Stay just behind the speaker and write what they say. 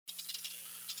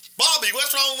Bobby,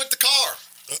 what's wrong with the car?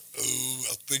 I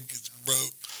think it's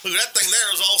broke. Look, that thing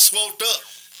there is all swelled up.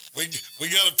 We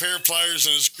got a pair of pliers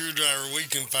and a screwdriver. We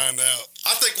can find out.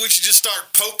 I think we should just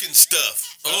start poking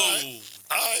stuff. All right.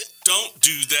 Don't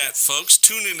do that, folks.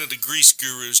 Tune into the Grease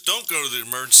Gurus. Don't go to the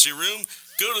emergency room.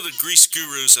 Go to the Grease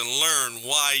Gurus and learn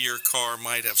why your car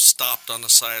might have stopped on the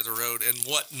side of the road and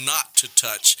what not to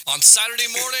touch. On Saturday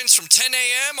mornings from 10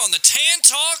 a.m. on the Tan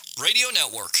Talk Radio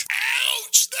Network.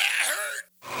 Ouch, that hurt.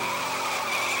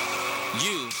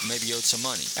 You may be owed some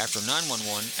money. After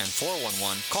 911 and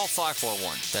 411, call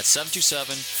 541. That's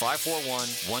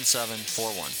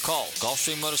 727-541-1741. Call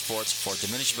Gulfstream Motorsports for a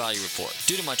diminished value report.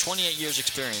 Due to my 28 years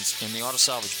experience in the auto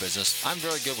salvage business, I'm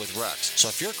very good with wrecks. So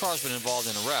if your car's been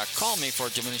involved in a wreck, call me for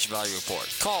a diminished value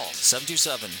report. Call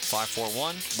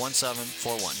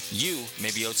 727-541-1741. You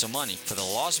may be owed some money for the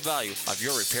lost value of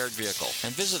your repaired vehicle.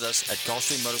 And visit us at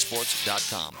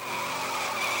GulfstreamMotorsports.com.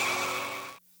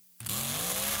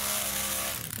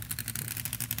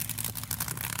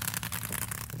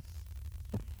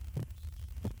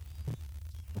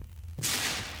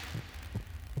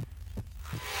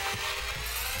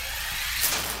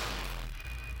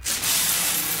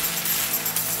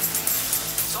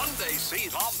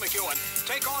 Seas of McEwen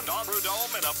take on Don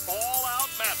Prudhomme in a all-out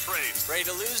match race. Ready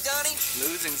to lose, Donnie?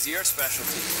 Losing's your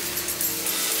specialty.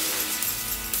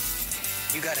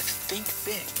 You gotta think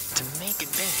big to make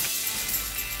it big.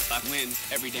 I win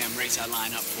every damn race I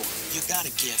line up for. You got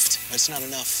a gift. That's not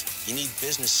enough. You need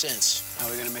business sense. How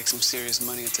are we gonna make some serious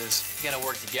money at this? You gotta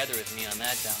work together with me on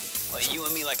that, Don. Well, you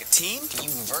and me like a team? You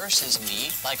versus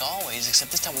me, like always,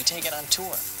 except this time we take it on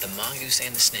tour. The mongoose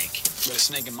and the snake. But a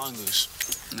snake and mongoose,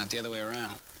 not the other way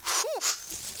around. Whew.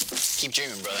 Keep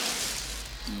dreaming, brother.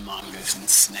 Mongoose and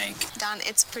snake. Don,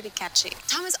 it's pretty catchy.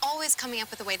 Tom is always coming up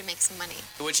with a way to make some money.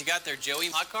 What you got there, Joey?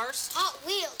 Hot cars? Hot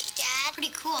Wheels, Dad.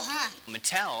 Pretty cool, huh?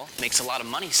 Mattel makes a lot of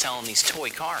money selling these toy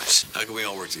cars. How can we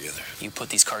all work together? You put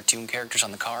these cartoon characters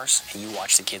on the cars, and you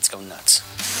watch the kids go nuts.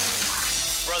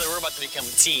 Brother, we're about to become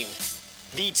a team.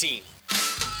 The team.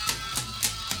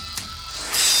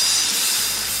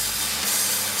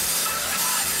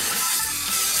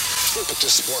 We'll put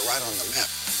this sport right on the map.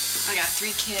 I got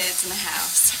 3 kids in the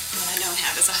house. What I don't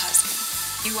have is a husband.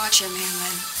 You watch your man,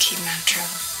 Lynn. Keep him out of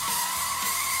trouble.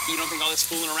 You don't think all this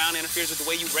fooling around interferes with the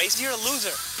way you race? You're a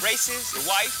loser. Races, your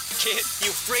wife, kid.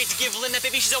 You afraid to give Lynn that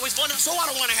baby she's always wanted? So I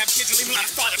don't want to have kids and leave me without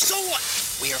a father. So what?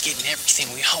 We are getting everything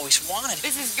we always wanted.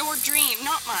 This is your dream,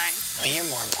 not mine. I mean, you're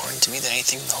more important to me than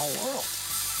anything in the whole world.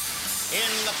 In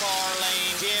the far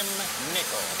lane, Jim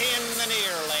Nickel. In the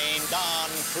near lane, Don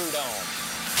Prudhomme.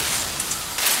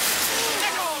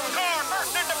 Nickel, car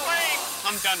burst into flame.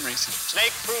 I'm done racing.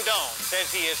 Snake Prudhomme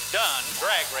says he is done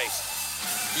drag racing.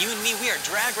 You and me, we are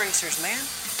drag racers, man.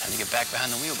 Time to get back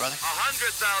behind the wheel, brother.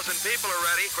 100,000 people are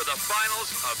ready for the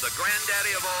finals of the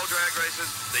granddaddy of all drag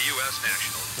races, the U.S.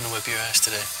 Nationals. I'm gonna whip your ass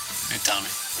today. Hey, Tommy.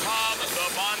 Tom the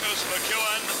Mongoose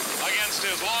McEwen against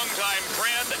his longtime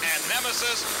friend and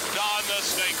nemesis, Don the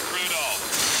Snake Prudhomme.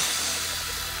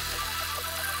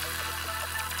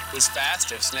 Who's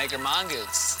faster, snake or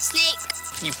mongoose? Snake.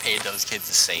 You paid those kids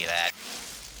to say that.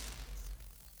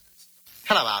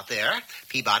 Hello out there.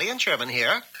 Peabody and Sherman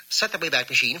here. Set the Wayback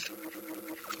Machine.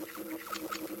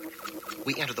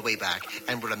 We enter the Wayback,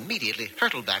 and we're immediately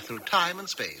hurtled back through time and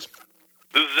space.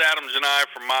 This is Adam Janai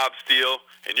from Mob Steel,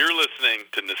 and you're listening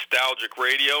to Nostalgic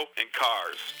Radio and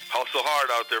Cars. Hustle hard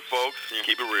out there, folks, and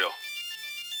keep it real.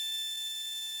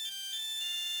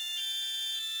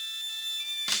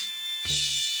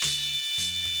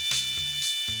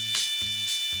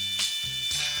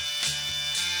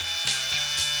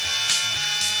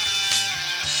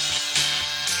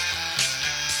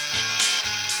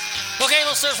 Okay,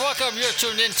 listeners, welcome. You're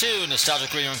tuned into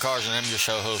Nostalgic Radio and Cars, and I'm your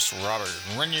show host, Robert.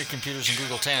 Run your computers and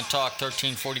Google Tan Talk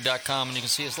 1340.com, and you can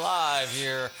see us live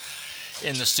here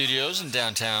in the studios in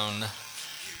downtown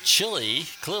chilly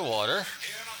Clearwater.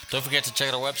 Don't forget to check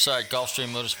out our website,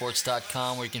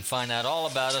 GulfstreamMotorsports.com, where you can find out all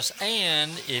about us.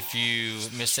 And if you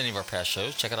missed any of our past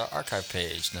shows, check out our archive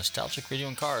page, Nostalgic Radio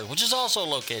and Cars, which is also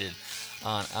located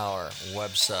on our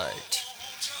website.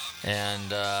 And,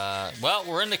 well,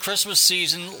 we're in the Christmas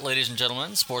season, ladies and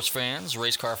gentlemen, sports fans,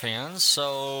 race car fans.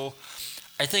 So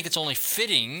I think it's only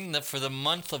fitting that for the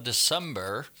month of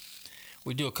December,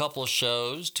 we do a couple of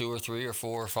shows, 2 or 3 or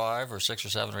 4 or 5 or 6 or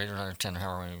 7 or 8 or 9 or 10,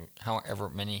 however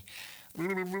many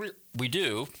we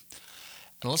do.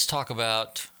 And let's talk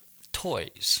about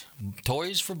toys.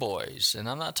 Toys for boys. And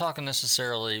I'm not talking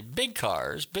necessarily big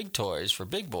cars, big toys for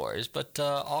big boys, but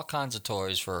all kinds of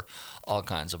toys for all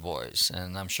kinds of boys.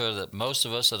 And I'm sure that most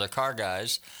of us that are car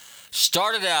guys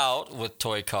started out with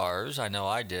toy cars. I know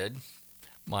I did.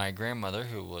 my grandmother,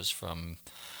 who was from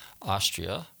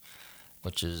Austria,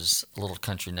 which is a little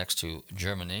country next to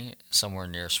Germany, somewhere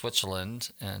near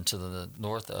Switzerland, and to the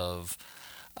north of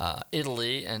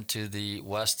Italy, and to the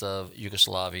west of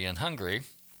Yugoslavia and Hungary.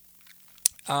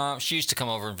 She used to come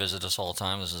over and visit us all the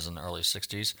time. This is in the early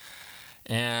 60s.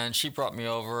 And she brought me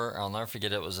over. I'll never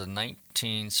forget, it was a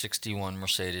 1961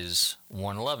 Mercedes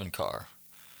 111 car.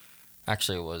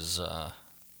 Actually, it was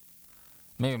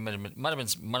maybe might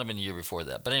have been a year before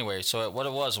that. But anyway, so what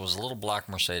it was a little black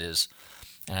Mercedes,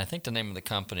 and I think the name of the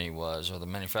company was, or the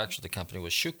manufacturer of the company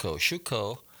was Schuco.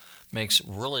 Schuco makes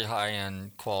really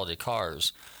high-end quality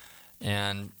cars,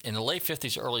 and in the late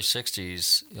 50s, early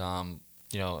 60s,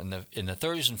 in the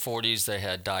 30s and 40s, they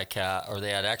had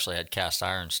actually had cast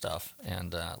iron stuff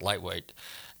and lightweight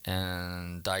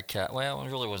and die cast. Well,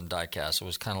 it really wasn't die cast. It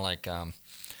was kind of like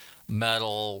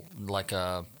metal,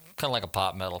 kind of like a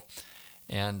pot metal,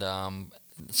 and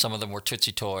some of them were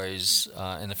Tootsie Toys.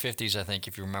 In the 50s, I think,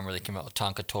 if you remember, they came out with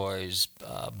Tonka Toys,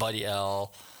 Buddy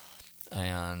L,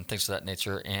 and things of that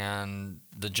nature. And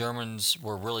the Germans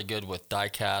were really good with die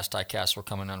cast. Die casts were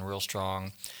coming on real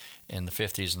strong in the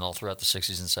 50s and all throughout the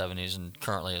 60s and 70s and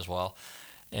currently as well.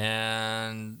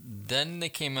 And then they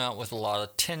came out with a lot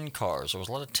of tin cars. There was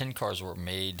a lot of tin cars that were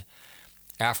made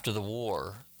after the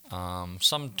war,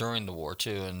 some during the war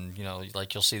too. And,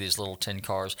 like you'll see these little tin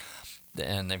cars,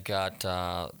 and they've got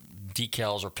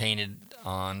decals are painted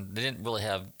on. They didn't really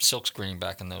have silk screening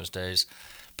back in those days,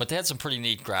 but they had some pretty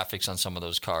neat graphics on some of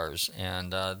those cars.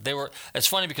 And it's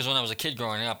funny because when I was a kid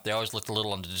growing up, they always looked a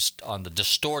little on the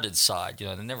distorted side.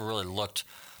 They never really looked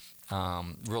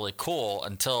really cool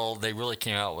until they really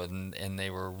came out with, and they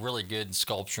were really good in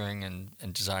sculpturing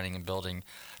and designing and building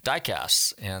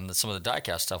die-casts. And some of the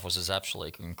die-cast stuff was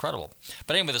absolutely incredible.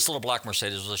 But anyway, this little black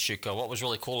Mercedes was a Schuco. What was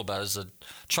really cool about it is the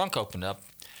trunk opened up,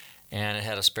 and it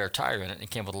had a spare tire in it, and it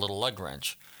came with a little lug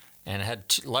wrench. And it had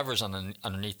two levers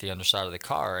underneath the underside of the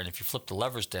car, and if you flip the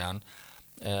levers down,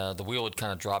 the wheel would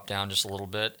kind of drop down just a little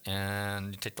bit,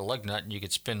 and you take the lug nut, and you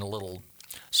could spin the little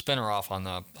spinner off on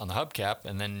the hubcap,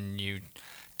 and then you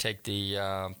take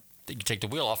the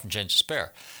wheel off and change the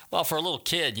spare. Well, for a little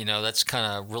kid, that's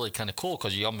really kind of cool,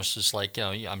 because you almost just like,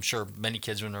 I'm sure many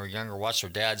kids when they were younger watched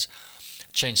their dads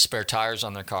change spare tires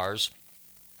on their cars,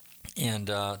 and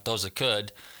those that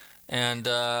could. And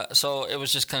so it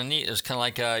was just kind of neat. It was kind of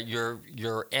like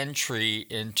your entry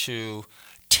into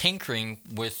tinkering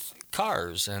with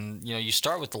cars. And, you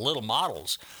start with the little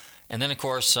models. And then, of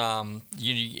course,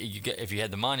 you get, if you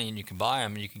had the money and you can buy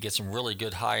them, you can get some really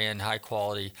good high-end,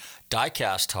 high-quality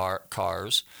die-cast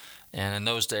cars. And in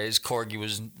those days, Corgi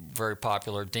was very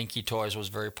popular. Dinky Toys was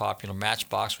very popular.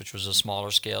 Matchbox, which was a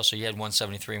smaller scale. So you had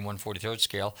 173 and 143rd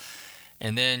scale.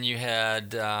 And then you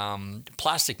had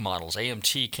plastic models.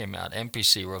 AMT came out,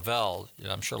 MPC, Revell.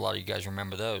 I'm sure a lot of you guys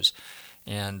remember those.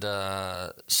 And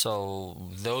so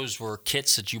those were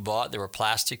kits that you bought. They were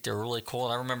plastic. They were really cool.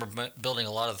 And I remember building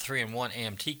a lot of the 3-in-1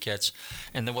 AMT kits.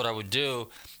 And then what I would do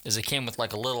is they came with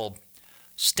like a little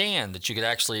stand that you could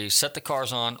actually set the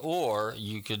cars on, or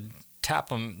you could tap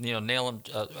them, nail them,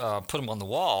 put them on the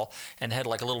wall, and had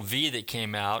like a little V that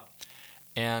came out.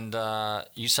 And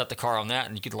you set the car on that,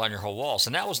 and you could line your whole walls.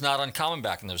 And that was not uncommon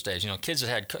back in those days. Kids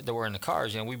that were in the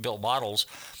cars, we built models,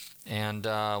 and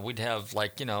we'd have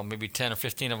maybe 10 or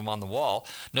 15 of them on the wall.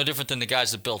 No different than the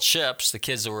guys that built ships. The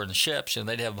kids that were in the ships,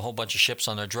 they'd have a whole bunch of ships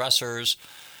on their dressers.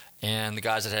 And the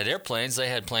guys that had airplanes, they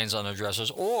had planes on their dressers.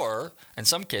 Or, in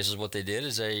some cases, what they did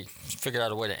is they figured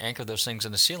out a way to anchor those things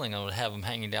in the ceiling and would have them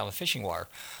hanging down with fishing wire,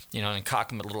 and cock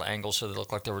them at little angles so they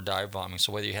looked like they were dive bombing.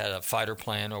 So whether you had a fighter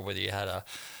plane or whether you had a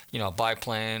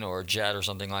biplane or a jet or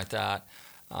something like that,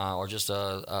 or just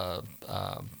a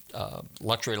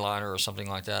luxury liner or something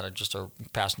like that, or just a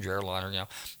passenger airliner,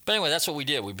 But anyway, that's what we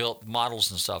did. We built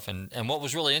models and stuff. And what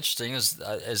was really interesting is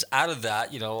out of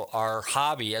that, our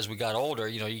hobby as we got older,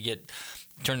 you get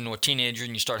turned into a teenager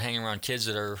and you start hanging around kids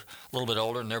that are a little bit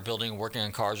older and they're building and working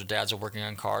on cars, or dads are working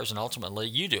on cars, and ultimately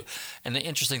you do. And the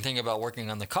interesting thing about working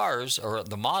on the cars or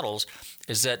the models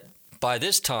is that by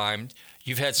this time,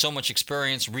 you've had so much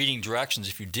experience reading directions,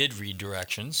 if you did read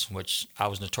directions, which I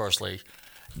was notoriously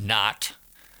not.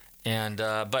 And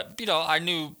but I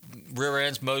knew rear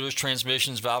ends, motors,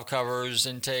 transmissions, valve covers,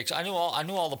 intakes. I knew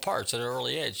all the parts at an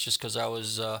early age, just because I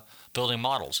was building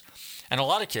models, and a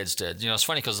lot of kids did. It's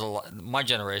funny because my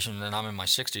generation, and I'm in my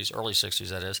 60s, early 60s,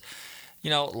 that is. A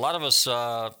lot of us,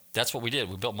 that's what we did.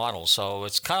 We built models, so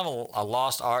it's kind of a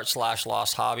lost art /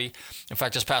 lost hobby. In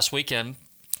fact, this past weekend,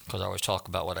 because I always talk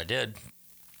about what I did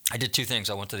two things.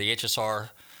 I went to the HSR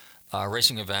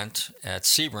racing event at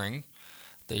Sebring,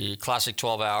 the classic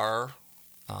 12-hour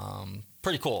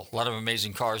pretty cool. A lot of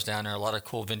amazing cars down there, a lot of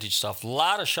cool vintage stuff. A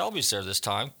lot of Shelbys there this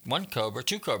time. One Cobra,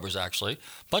 two Cobras actually.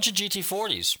 Bunch of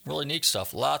GT40s, really neat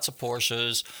stuff. Lots of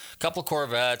Porsches, a couple of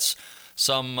Corvettes,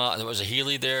 some, there was a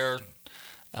Healey there.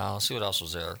 Let's see what else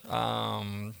was there. A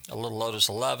little Lotus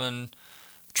 11.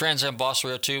 Trans Am Boss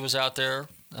 302 was out there.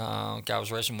 Guy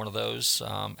was racing one of those.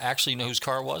 Actually, you know whose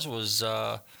car it was? It was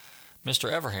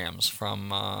Mr. Everham's from,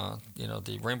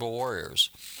 the Rainbow Warriors.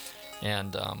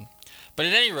 And, but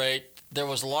at any rate, there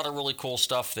was a lot of really cool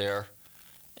stuff there.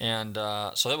 And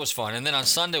so that was fun. And then on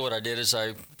Sunday, what I did is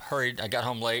I hurried. I got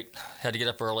home late, had to get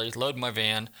up early, load my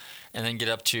van, and then get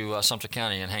up to Sumter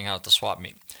County and hang out at the swap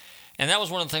meet. And that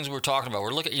was one of the things we were talking about.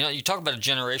 We're looking, you talk about a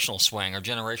generational swing or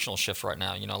generational shift right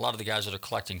now. A lot of the guys that are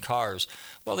collecting cars,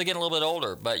 well, they're getting a little bit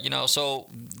older. But, so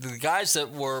the guys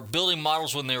that were building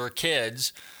models when they were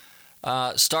kids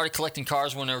started collecting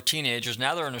cars when they were teenagers.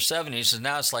 Now they're in their 70s, and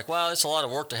now it's like, well, it's a lot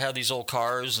of work to have these old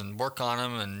cars and work on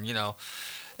them,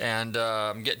 and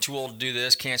I'm getting too old to do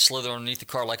this, can't slither underneath the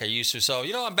car like I used to. So,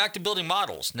 I'm back to building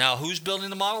models. Now, who's building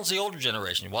the models? The older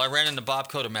generation. Well, I ran into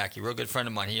Bob Kodamaki, a real good friend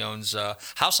of mine. He owns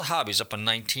House of Hobbies up on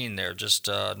 19 there, just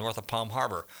north of Palm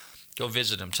Harbor. Go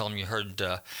visit him. Tell him you heard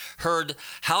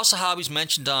House of Hobbies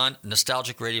mentioned on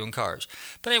Nostalgic Radio and Cars.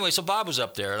 But anyway, so Bob was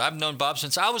up there, and I've known Bob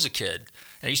since I was a kid.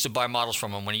 And I used to buy models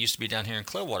from him when he used to be down here in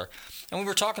Clearwater. And we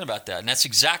were talking about that, and that's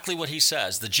exactly what he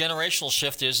says. The generational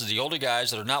shift is the older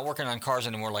guys that are not working on cars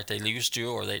anymore like they used to,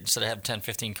 or they instead of having 10,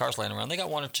 15 cars laying around, they got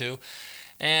one or two.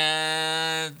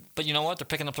 But you know what? They're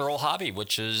picking up their old hobby,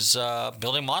 which is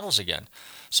building models again.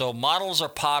 So models are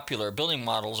popular. Building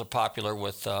models are popular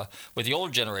with the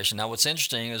older generation. Now, what's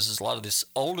interesting is a lot of these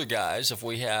older guys, if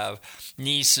we have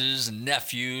nieces and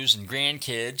nephews and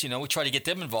grandkids, we try to get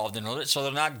them involved in it so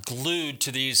they're not glued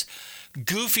to these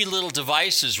goofy little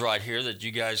devices right here that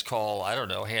you guys call, I don't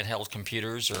know, handheld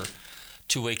computers or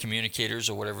two-way communicators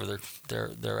or whatever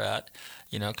they're at.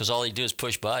 Because all they do is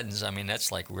push buttons. I mean,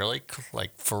 that's like really,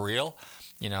 like for real,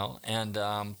 but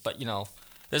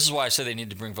this is why I say they need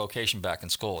to bring vocation back in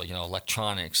school.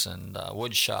 Electronics and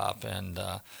wood shop and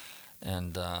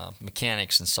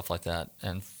mechanics and stuff like that.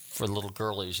 And for little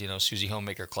girlies, Susie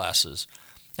Homemaker classes.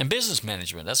 And business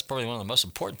management. That's probably one of the most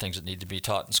important things that need to be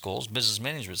taught in schools, business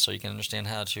management, so you can understand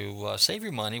how to save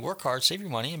your money, work hard, save your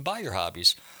money, and buy your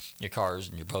hobbies, your cars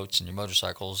and your boats and your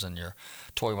motorcycles and your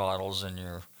toy models and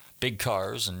your big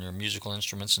cars and your musical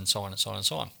instruments and so on and so on and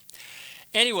so on.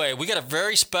 Anyway, we got a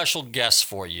very special guest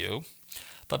for you.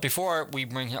 But before we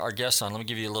bring our guest on, let me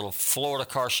give you a little Florida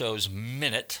Car Shows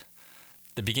minute.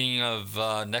 The beginning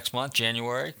of next month,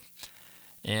 January,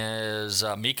 is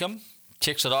Mecum.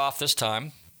 Kicks it off this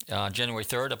time, January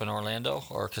 3rd up in Orlando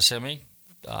or Kissimmee.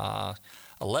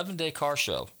 11-day car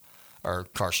show.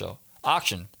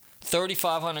 Auction,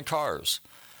 3,500 cars.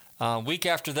 Week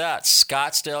after that,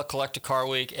 Scottsdale Collector Car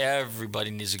Week.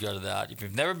 Everybody needs to go to that. If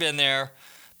you've never been there,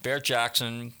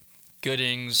 Barrett-Jackson,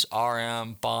 Goodings,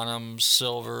 RM, Bonham,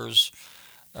 Silvers,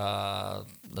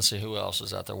 let's see who else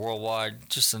is out there, Worldwide.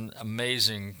 Just an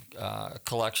amazing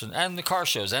collection. And the car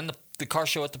shows and the car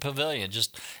show at the Pavilion.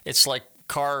 It's like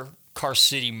car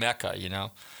city mecca,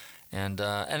 And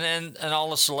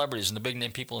all the celebrities and the big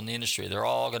name people in the industry, they're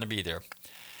all going to be there.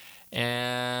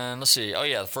 And let's see. Oh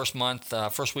yeah, the first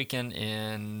weekend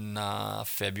in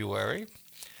February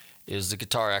is the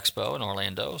Guitar Expo in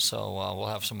Orlando. So we'll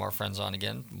have some more friends on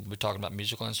again. We'll be talking about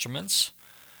musical instruments.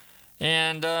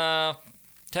 And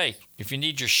hey, if you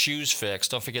need your shoes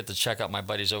fixed, don't forget to check out my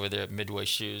buddies over there at Midway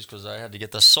Shoes, because I had to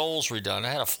get the soles redone.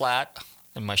 I had a flat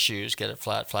in my shoes. Get it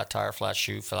flat tire, flat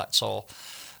shoe, flat sole.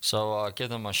 So give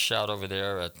them a shout over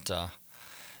there at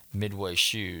Midway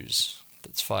Shoes.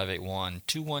 That's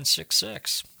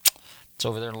 581-2166. It's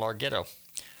over there in Largo.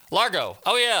 Oh,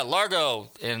 yeah, Largo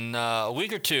in a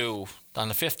week or two on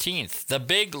the 15th. The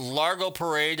big Largo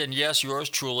Parade, and yes, yours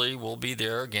truly will be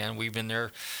there again. We've been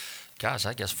there, gosh,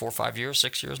 I guess 4 or 5 years,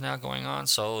 6 years now going on.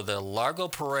 So the Largo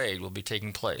Parade will be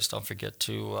taking place. Don't forget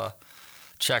to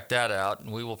check that out.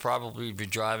 And we will probably be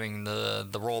driving the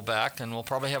rollback, and we'll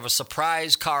probably have a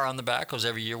surprise car on the back, because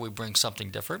every year we bring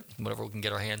something different, whatever we can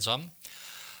get our hands on.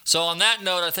 So on that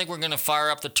note, I think we're going to fire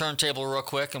up the turntable real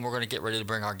quick, and we're going to get ready to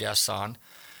bring our guests on.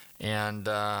 And,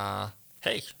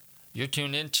 hey, you're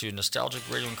tuned in to Nostalgic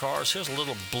Radio and Cars. Here's a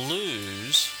little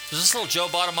blues. Is this little Joe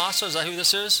Bonamassa? Is that who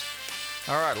this is?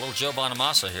 All right, a little Joe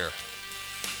Bonamassa here.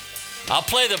 I'll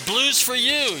play the blues for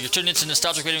you. You're tuned into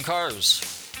Nostalgic Radio and Cars.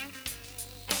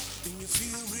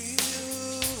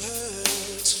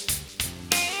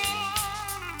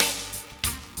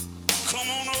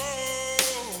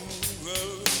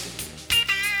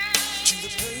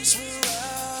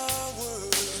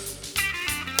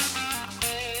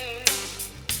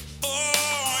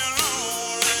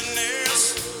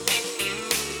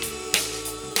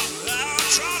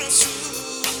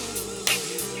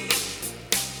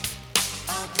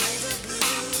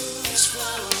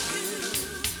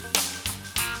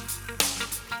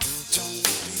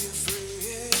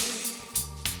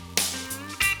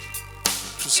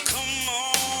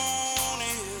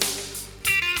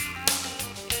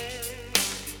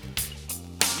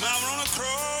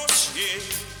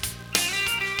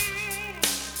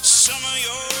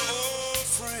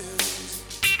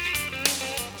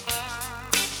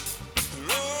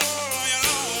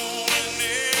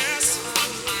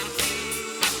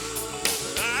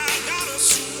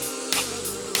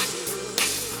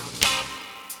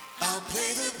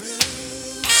 play the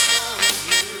blues for you.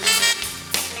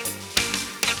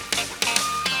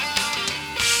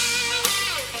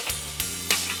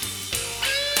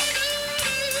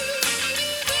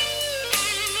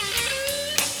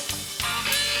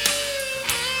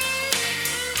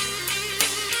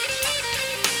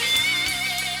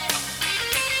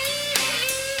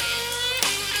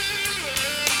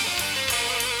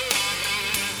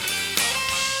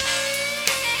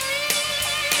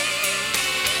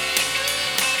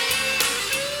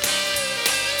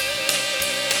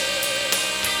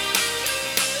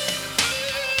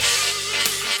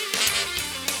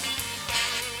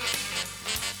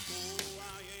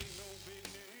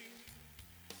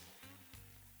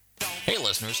 Hey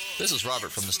listeners, this is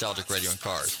Robert from Nostalgic Radio and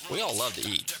Cars. We all love to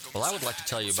eat. Well, I would like to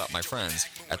tell you about my friends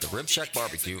at the Rib Shack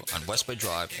Barbecue on West Bay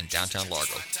Drive in downtown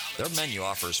Largo. Their menu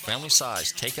offers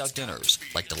family-sized takeout dinners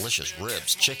like delicious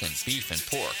ribs, chicken, beef, and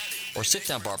pork, or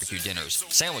sit-down barbecue dinners,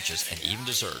 sandwiches, and even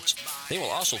desserts. They will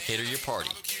also cater your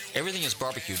party. Everything is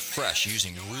barbecued fresh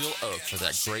using real oak for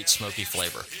that great smoky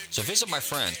flavor. So visit my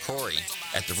friend Corey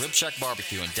at the Rib Shack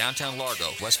Barbecue in downtown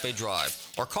Largo, West Bay Drive,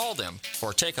 or call them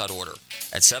for a takeout order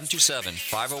at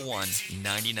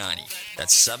 727-501-9090.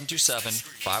 That's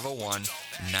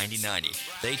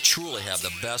 727-501-9090. They truly have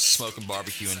the best smoking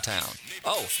barbecue in town.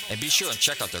 Oh, and be sure and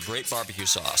check out their great barbecue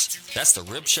sauce. That's the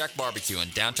Rib Shack Barbecue in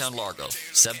downtown Largo,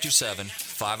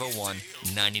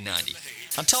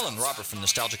 727-501-9090. I'm telling Robert from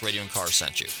Nostalgic Radio and Cars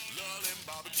sent you.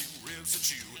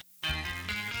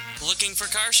 Looking for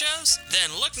car shows?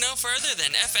 Then look no further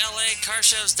than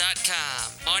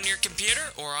FLACarshows.com. On your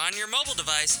computer or on your mobile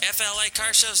device,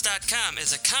 FLACarshows.com is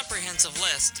a comprehensive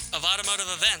list of automotive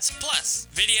events, plus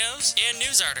videos and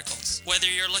news articles. Whether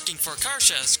you're looking for car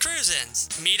shows, cruise-ins,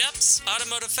 meetups,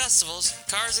 automotive festivals,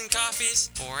 cars and coffees,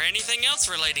 or anything else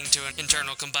relating to an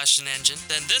internal combustion engine,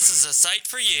 then this is a site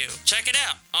for you. Check it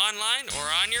out online or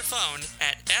on your phone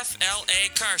at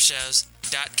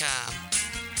FLACarshows.com.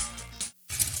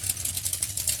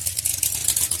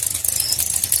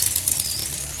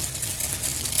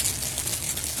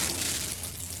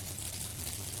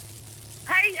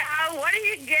 Hey, y'all, what do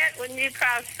you get when you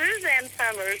cross Suzanne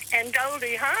Summers and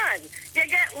Goldie Hawn? You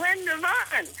get Linda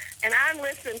Vaughn. And I'm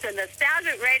listening to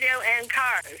Nostalgic Radio and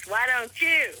Cars. Why don't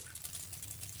you?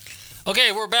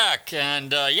 Okay, we're back.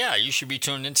 And, you should be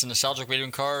tuned into Nostalgic Radio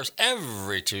and Cars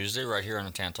every Tuesday right here on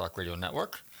the Tan Talk Radio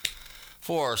Network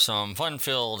for some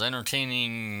fun-filled,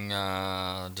 entertaining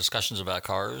discussions about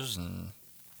cars and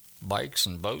bikes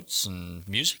and boats and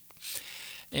music.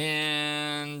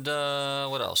 And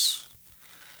what else?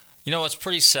 You know, it's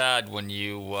pretty sad when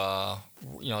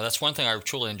that's one thing I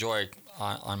truly enjoy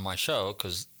on my show,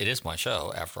 because it is my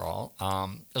show, after all,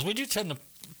 is we do tend to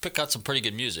pick out some pretty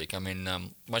good music. I mean,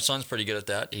 my son's pretty good at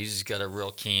that. He's got a real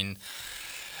keen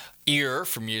ear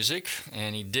for music,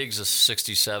 and he digs the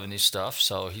 60s, 70s stuff,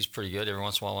 so he's pretty good. Every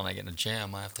once in a while when I get in a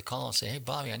jam, I have to call and say, hey,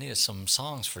 Bobby, I needed some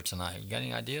songs for tonight. You got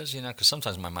any ideas? You know, because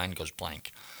sometimes my mind goes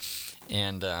blank,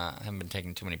 and I haven't been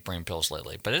taking too many brain pills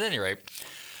lately. But at any rate,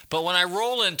 but when I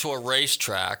roll into a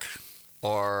racetrack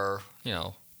or,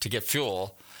 to get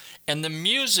fuel, and the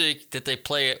music that they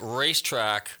play at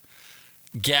racetrack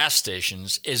gas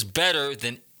stations is better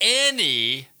than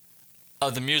any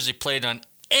of the music played on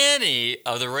any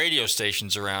of the radio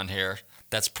stations around here,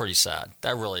 that's pretty sad.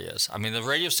 That really is. I mean, the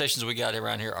radio stations we got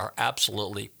around here are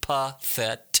absolutely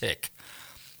pathetic.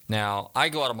 Now, I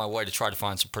go out of my way to try to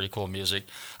find some pretty cool music.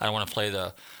 I don't want to play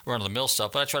the run-of-the-mill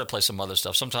stuff, but I try to play some other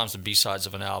stuff. Sometimes the B-sides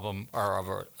of an album or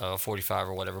of a 45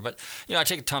 or whatever. But, I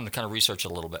take the time to kind of research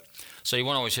it a little bit. So you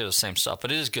won't always hear the same stuff,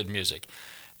 but it is good music.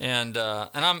 And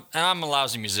I'm a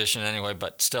lousy musician anyway,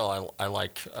 but still I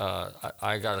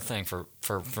got a thing for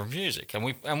music. And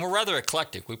we're rather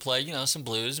eclectic. We play, some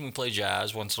blues, and we play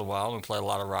jazz once in a while, and we play a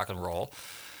lot of rock and roll.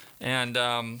 And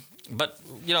but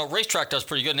racetrack does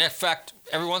pretty good. And in fact,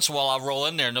 every once in a while I'll roll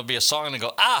in there and there'll be a song and I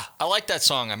go, I like that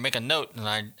song. I make a note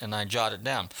and I jot it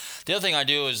down. The other thing I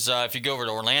do is if you go over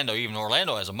to Orlando, even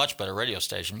Orlando has a much better radio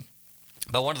station.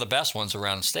 But one of the best ones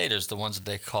around the state is the ones that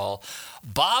they call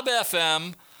Bob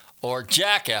FM or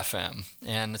Jack FM,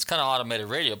 and it's kind of automated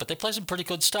radio, but they play some pretty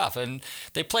good stuff, and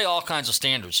they play all kinds of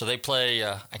standards. So they play,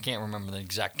 I can't remember the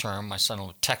exact term. My son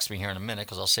will text me here in a minute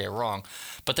because I'll say it wrong.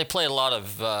 But they play a lot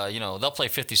of, they'll play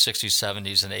 50s, 60s,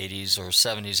 70s, and 80s, or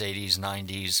 70s, 80s,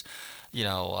 90s.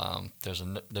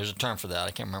 There's a term for that. I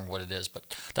can't remember what it is,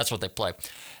 but that's what they play.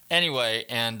 Anyway,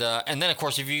 and then of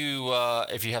course if you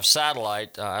have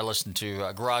satellite, I listen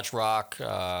to garage rock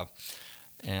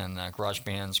and garage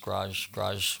bands, garage.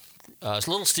 It's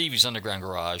Little Stevie's Underground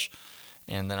Garage,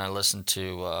 and then I listen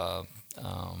to a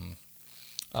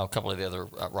couple of the other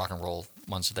rock and roll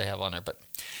ones that they have on there. But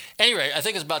anyway, I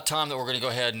think it's about time that we're going to go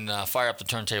ahead and fire up the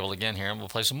turntable again here, and we'll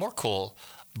play some more cool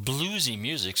bluesy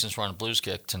music since we're on a blues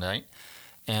kick tonight.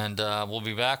 And we'll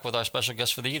be back with our special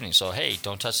guest for the evening. So, hey,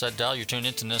 don't touch that dial. You're tuned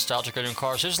into Nostalgic Radio and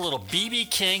Cars. Here's a little B.B.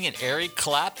 King and Eric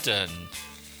Clapton.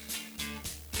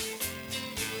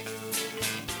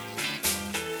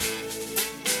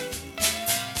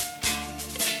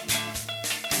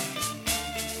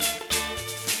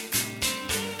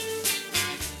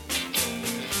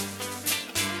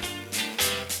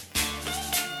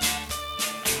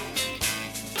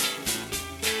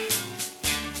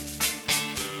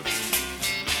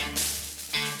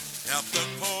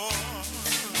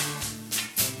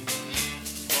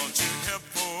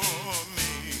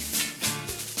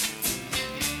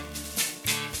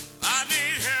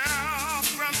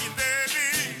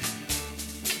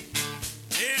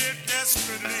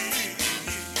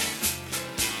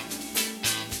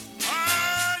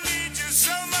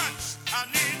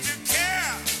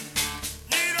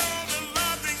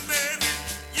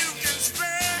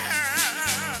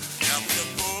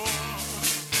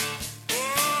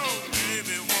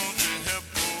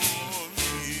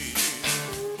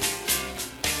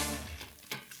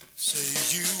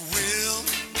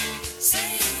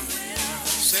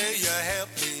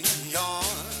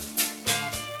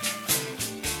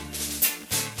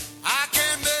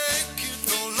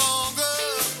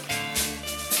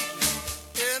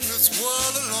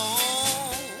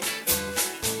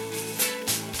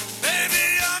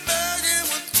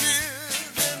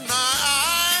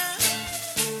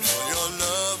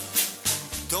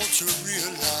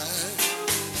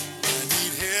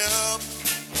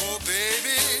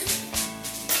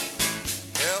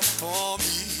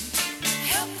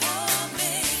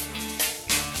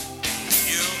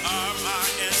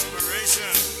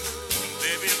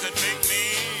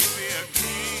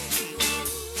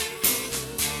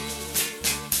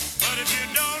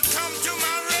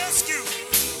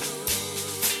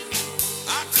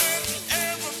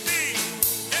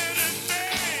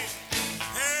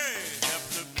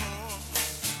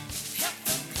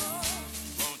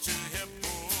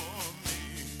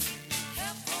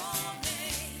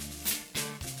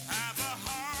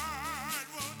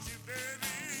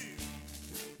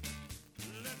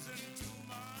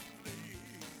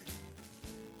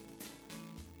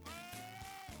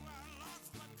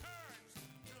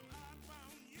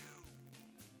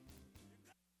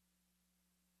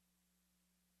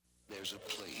 There's a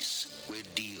place where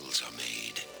deals are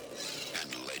made and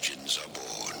legends are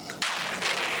born.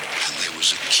 And there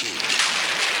was a kid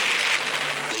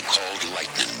they called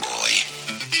Lightning Boy.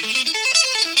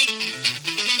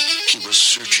 He was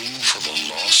searching for the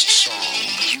lost song.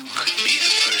 You could be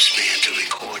the first man to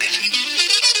record it.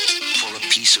 For a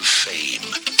piece of fame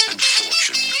and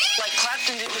fortune. Like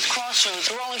Clapton did with Crossroads.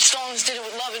 The Rolling Stones did it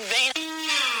with Love in Vain.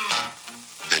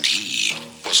 And he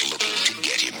was looking to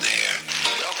get him there.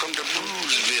 Welcome to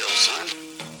Bluesville, son.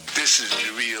 This is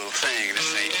the real thing.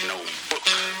 This ain't no book.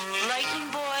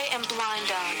 Lightning Boy and Blind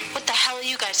Dog. What the hell are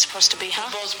you guys supposed to be, huh?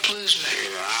 Both bluesmen.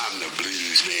 I'm the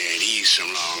blues man. He's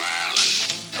from Long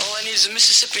Island. All I need is a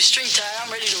Mississippi string tie. I'm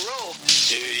ready to roll.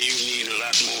 You need a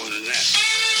lot more than that.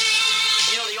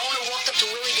 You know, the owner walked up to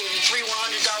Willie, gave him three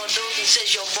 $100 bills and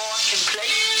says, your boy can play.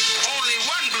 Only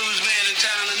one blues man in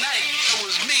town tonight. It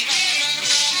was me.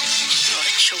 I ought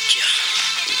to choke you.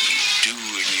 You do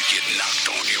and you get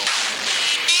knocked on your...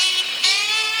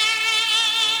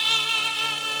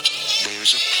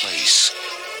 There's a place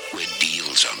where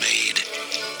deals are made.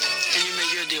 And you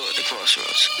made your deal at the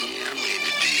Crossroads? Yeah, I made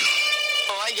the deal.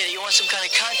 Oh, I get it. You want some kind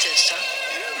of contest, huh?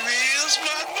 You're a real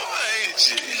smart boy, ain't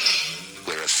you?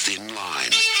 Where a thin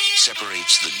line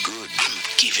separates the good. I'm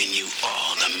giving you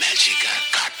all the magic I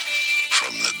got.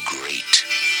 From the great.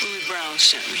 Louis Brown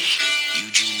sent me.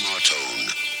 Eugene Martone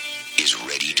is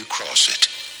ready to cross it.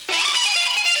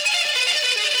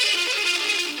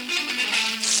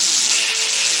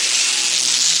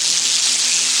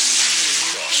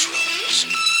 Crossroads.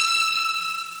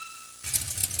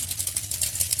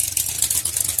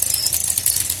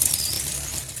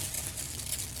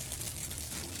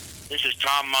 This is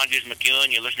Tom Monges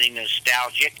McEwen. You're listening to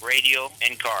Nostalgic Radio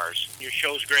and Cars. Your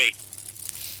show's great.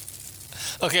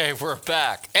 Okay, we're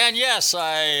back. And yes,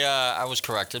 I was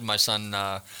corrected. My son,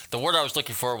 the word I was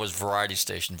looking for was variety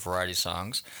station, variety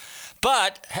songs.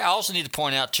 But I also need to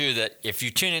point out, too, that if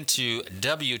you tune into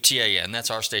WTAN,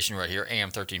 that's our station right here, AM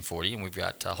 1340, and we've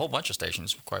got a whole bunch of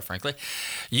stations, quite frankly,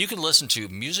 you can listen to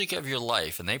Music of Your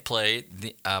Life, and they play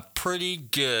a pretty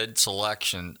good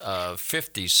selection of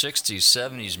 50s, 60s,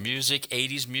 70s music,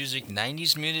 80s music,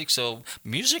 90s music. So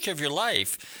Music of Your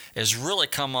Life has really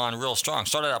come on real strong.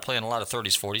 Started out playing a lot of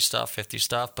 30s, 40s stuff, 50s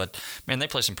stuff, but, man, they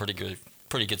play some pretty good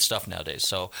stuff nowadays.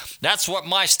 So that's what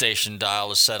my station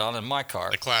dial is set on in my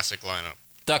car. The classic lineup.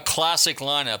 The classic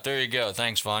lineup. There you go.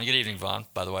 Thanks, Vaughn. Good evening, Vaughn,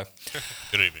 by the way.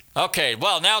 Good evening. Okay,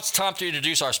 well, now it's time to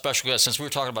introduce our special guest. Since we were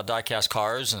talking about die-cast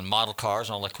cars and model cars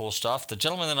and all that cool stuff, the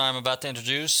gentleman that I'm about to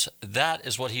introduce, that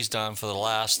is what he's done for the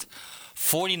last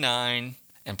 49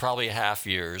 and probably a half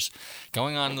years,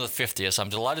 going on to the 50th. I'm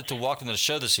delighted to welcome to the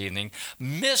show this evening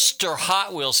Mr.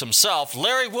 Hot Wheels himself,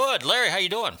 Larry Wood. Larry, how you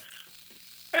doing?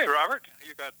 Hey, Robert.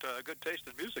 You got good taste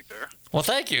in music there. Well,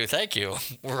 thank you.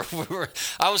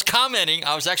 I was commenting.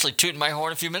 I was actually tooting my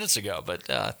horn a few minutes ago, but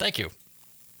thank you.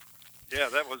 Yeah,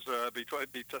 that was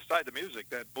beside the music.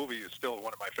 That movie is still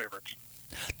one of my favorites.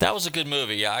 That was a good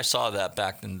movie. Yeah, I saw that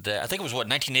back in the day. I think it was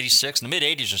 1986, in the mid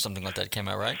 '80s or something like that. It came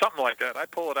out, right? Something like that. I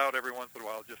pull it out every once in a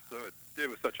while. Just it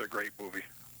was such a great movie.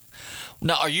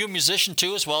 Now, are you a musician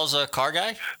too, as well as a car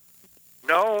guy?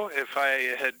 No, if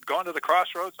I had gone to the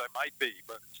crossroads, I might be,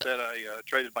 but instead I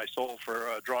traded my soul for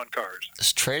drawing cars.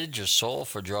 Just traded your soul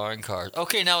for drawing cars.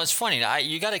 Okay, now it's funny.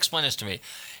 You got to explain this to me.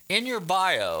 In your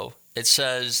bio, it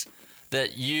says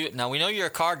that now we know you're a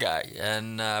car guy,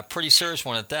 and pretty serious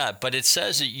one at that, but it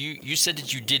says that you said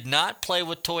that you did not play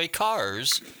with toy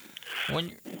cars.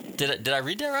 Did I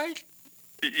read that right?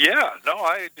 Yeah, no,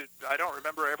 I don't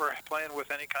remember ever playing with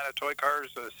any kind of toy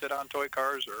cars, sit-on toy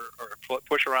cars, or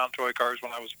push-around toy cars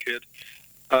when I was a kid.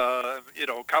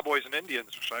 Cowboys and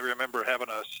Indians. I remember having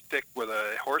a stick with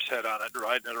a horse head on it,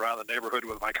 riding it around the neighborhood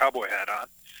with my cowboy hat on,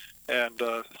 and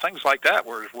things like that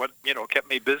were what kept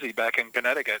me busy back in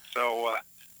Connecticut. So,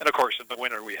 and of course, in the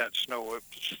winter we had snow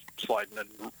sliding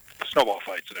and snowball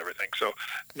fights and everything. So,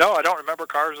 no, I don't remember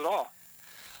cars at all.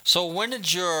 So when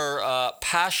did your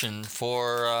passion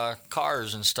for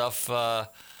cars and stuff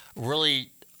really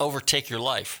overtake your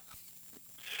life?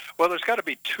 Well, there's got to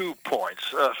be 2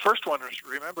 points. First one is,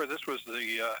 remember, this was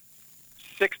the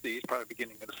 60s, probably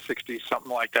beginning of the 60s,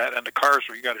 something like that. And the cars,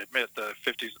 you got to admit, the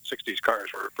 50s and 60s cars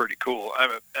were pretty cool.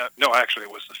 No, actually,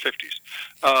 it was the 50s.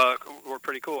 Were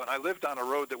pretty cool. And I lived on a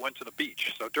road that went to the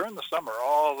beach. So during the summer,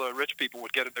 all the rich people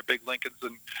would get in their big Lincolns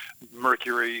and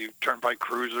Mercury Turnpike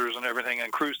Cruisers and everything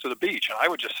and cruise to the beach. And I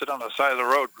would just sit on the side of the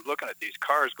road looking at these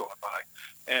cars going by.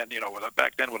 And,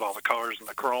 back then with all the colors and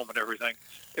the chrome and everything,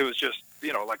 it was just,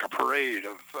 like a parade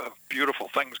of beautiful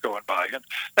things going by. And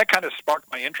that kind of sparked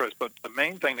my interest. But the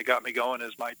main thing that got me going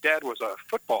is my dad was a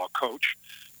football coach,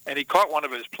 and he caught one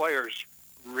of his players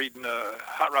reading a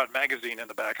Hot Rod magazine in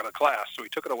the back of the class. So he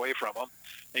took it away from him,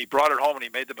 and he brought it home, and he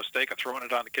made the mistake of throwing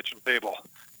it on the kitchen table.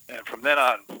 And from then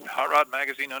on, Hot Rod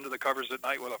magazine under the covers at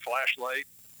night with a flashlight,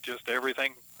 just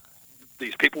everything.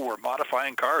 These people were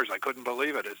modifying cars. I couldn't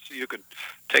believe it. You could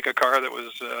take a car that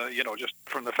was, just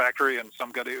from the factory, and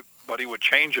somebody would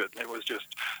change it. It was just,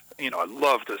 I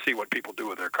love to see what people do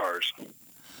with their cars.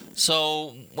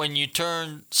 So when you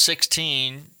turned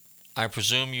 16, I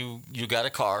presume you got a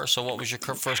car. So what was your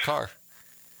first car?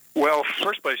 Well,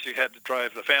 first place you had to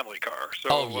drive the family car.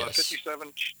 So yes.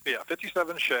 57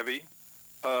 Chevy,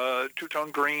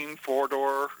 two-tone green,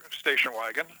 4-door station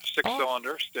wagon,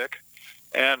 6-cylinder stick.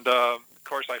 And, of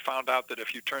course, I found out that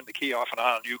if you turned the key off and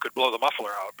on, you could blow the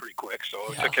muffler out pretty quick, so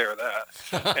I took care of that.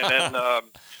 And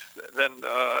then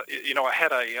I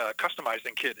had a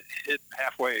customizing kit hidden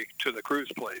halfway to the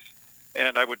cruise place.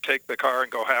 And I would take the car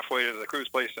and go halfway to the cruise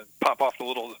place and pop off the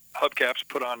little hubcaps,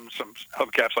 put on some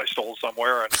hubcaps I stole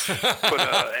somewhere, and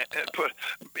put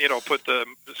the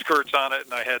skirts on it.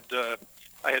 And I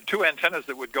had 2 antennas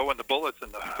that would go in the bullets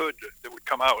in the hood that would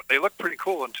come out. They looked pretty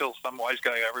cool until some wise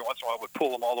guy every once in a while would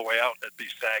pull them all the way out and it'd be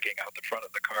sagging out the front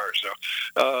of the car. So,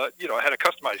 I had a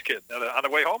customized kit. And on the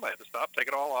way home, I had to stop, take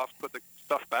it all off, put the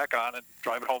stuff back on, and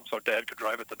drive it home so Dad could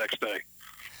drive it the next day.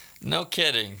 No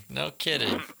kidding.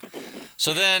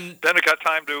 So then it got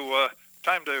time to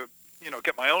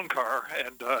get my own car,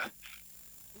 and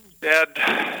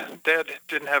Dad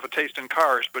didn't have a taste in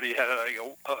cars, but he had a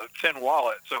thin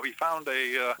wallet, so he found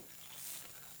a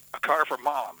car for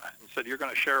Mom and said, "You're going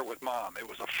to share it with Mom." It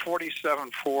was a 47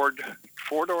 Ford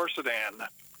 4-door sedan,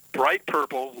 bright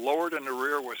purple, lowered in the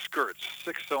rear with skirts,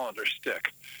 6-cylinder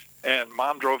stick. And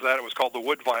Mom drove that. It was called the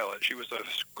Wood Violet. She was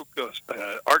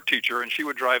an art teacher, and she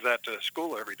would drive that to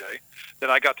school every day. Then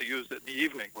I got to use it in the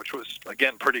evening, which was,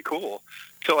 again, pretty cool,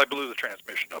 until I blew the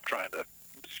transmission up trying to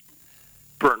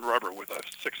burned rubber with a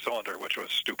 6-cylinder, which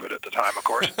was stupid at the time, of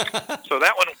course. So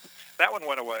that one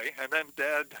went away, and then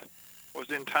Dad was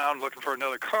in town looking for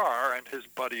another car, and his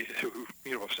buddy, who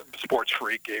was a sports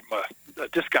freak, gave him a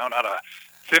discount on a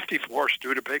 54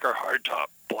 Studebaker hardtop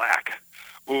black.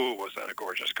 Ooh, was that a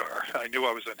gorgeous car. I knew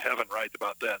I was in heaven right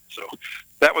about then. So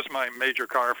that was my major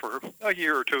car for a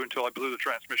year or two until I blew the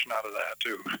transmission out of that,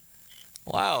 too.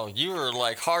 Wow, you were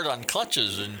like hard on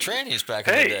clutches and trannies back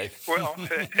in the day. Well,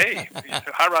 hey,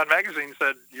 Hot Rod Magazine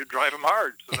said you drive them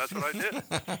hard, so that's what I did.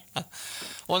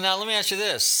 Well, now let me ask you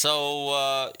this.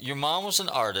 So your mom was an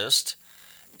artist,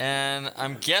 and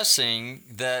I'm guessing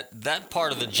that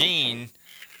part of the gene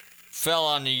fell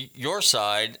on your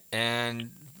side, and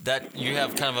that you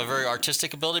have kind of a very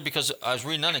artistic ability, because I was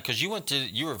reading on it, because you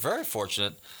were very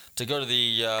fortunate to go to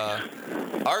the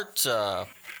art school.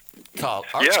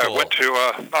 I went to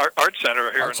Art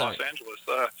Center here in Los Angeles.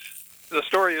 The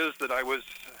story is that I was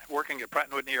working at Pratt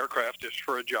 & Whitney Aircraft just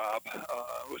for a job.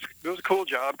 It was a cool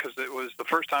job because it was the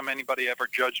first time anybody ever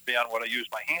judged me on what I used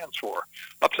my hands for.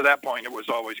 Up to that point, it was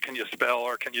always, can you spell,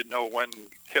 or can you know when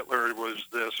Hitler was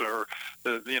this, or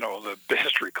the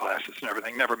history classes and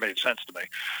everything never made sense to me.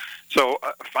 So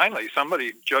finally,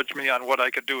 somebody judged me on what I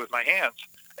could do with my hands.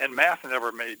 And math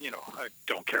never made, I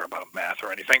don't care about math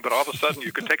or anything, but all of a sudden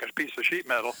you could take a piece of sheet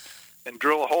metal and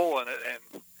drill a hole in it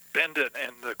and bend it,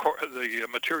 and the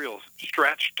material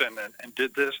stretched and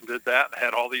did this and did that, and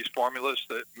had all these formulas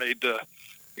that made,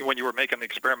 when you were making the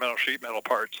experimental sheet metal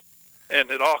parts.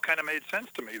 And it all kind of made sense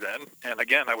to me then. And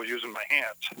again, I was using my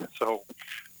hands. So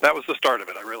that was the start of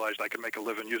it. I realized I could make a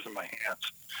living using my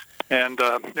hands. And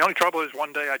the only trouble is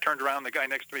one day I turned around, the guy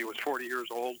next to me was 40 years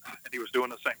old, and he was doing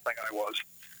the same thing I was.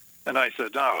 And I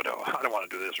said, no, I don't want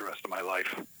to do this the rest of my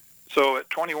life. So at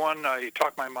 21, I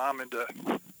talked my mom into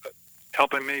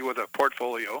helping me with a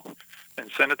portfolio and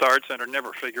sent it to Art Center,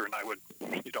 never figuring I would,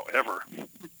 ever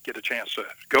get a chance to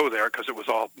go there, because it was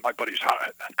all my buddies'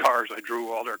 cars. I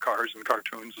drew all their cars and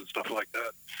cartoons and stuff like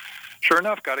that. Sure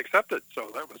enough, got accepted.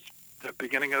 So that was the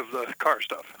beginning of the car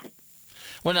stuff.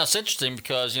 Well, now it's interesting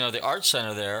because, the Art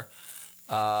Center there,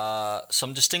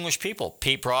 some distinguished people.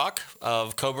 Pete Brock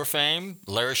of Cobra fame,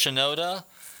 Larry Shinoda,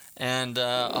 and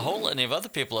a whole litany of other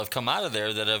people have come out of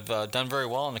there that have done very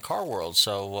well in the car world.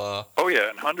 So. Oh yeah,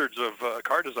 and hundreds of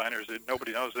car designers that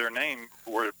nobody knows their name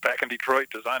were back in Detroit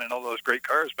designing all those great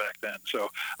cars back then.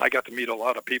 So I got to meet a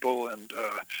lot of people, and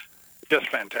just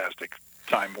fantastic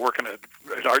time working at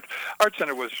Art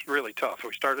Center. Was really tough.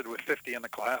 We started with 50 in the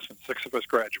class, and 6 of us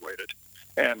graduated.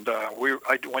 And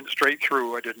I went straight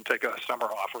through. I didn't take a summer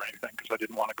off or anything because I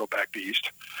didn't want to go back to East.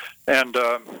 And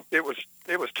it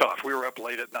was tough. We were up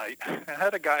late at night. I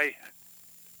had a guy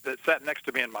that sat next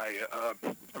to me in my,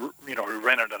 we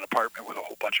rented an apartment with a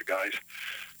whole bunch of guys.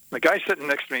 The guy sitting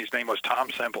next to me, his name was Tom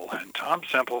Semple, and Tom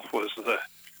Semple was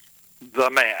the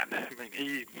man. I mean,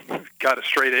 he got a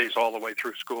straight A's all the way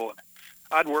through school, and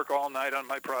I'd work all night on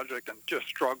my project and just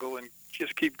struggle and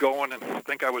just keep going, and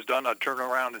think I was done. I'd turn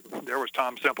around, and there was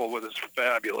Tom Semple with his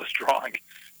fabulous drawing.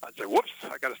 I'd say, whoops,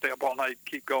 I got to stay up all night and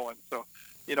keep going. So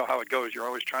you know how it goes. You're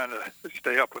always trying to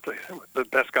stay up with the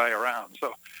best guy around.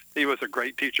 So he was a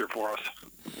great teacher for us.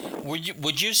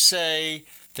 Would you say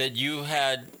that you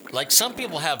had, like some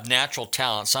people have natural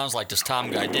talent, sounds like this Tom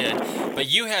guy did,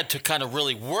 but you had to kind of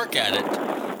really work at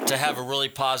it to have a really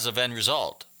positive end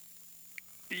result?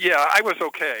 Yeah, I was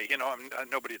okay.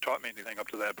 Nobody taught me anything up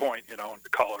to that point, the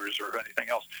colors or anything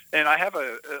else. And I have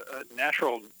a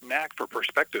natural knack for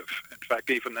perspective. In fact,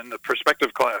 even in the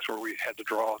perspective class where we had to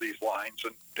draw all these lines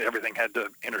and everything had to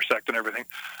intersect and everything,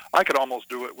 I could almost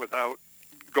do it without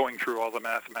going through all the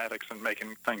mathematics and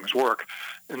making things work.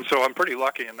 And so I'm pretty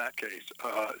lucky in that case.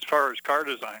 As far as car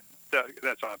design,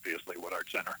 that's obviously what Art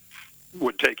Center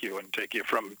would take you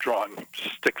from drawing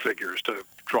stick figures to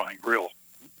drawing real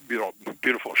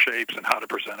beautiful shapes and how to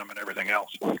present them and everything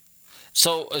else.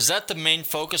 So is that the main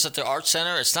focus at the Art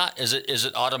Center? It's not. Is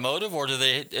it automotive, or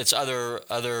it's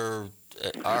other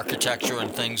architecture and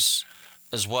things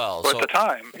as well? Well, at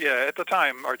the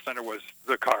time, Art Center was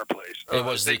the car place. It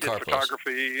was the car place.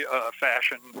 Photography,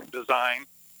 fashion, design,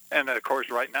 and of course,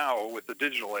 right now with the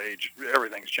digital age,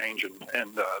 everything's changing,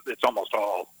 and it's almost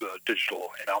all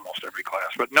digital in almost every class.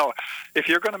 But no, if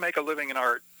you're going to make a living in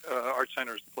art, Art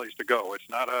Center is the place to go. It's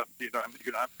not you're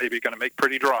not maybe going to make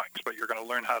pretty drawings, but you're going to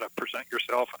learn how to present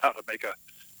yourself and how to make a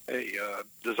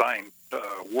design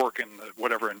work in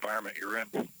whatever environment you're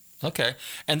in. Okay,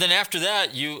 and then after that,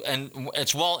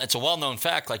 it's a well-known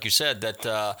fact, like you said, that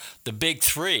the big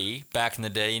three back in the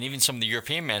day, and even some of the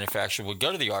European manufacturers would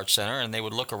go to the Arts Center and they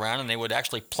would look around and they would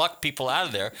actually pluck people out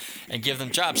of there and give them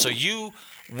jobs. So you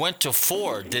went to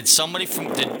Ford. Did somebody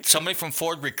from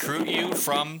Ford recruit you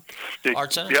from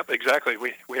Arts Center? Yep, exactly.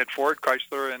 We had Ford,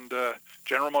 Chrysler, and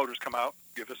General Motors come out,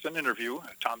 give us an interview.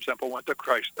 Tom Semple went to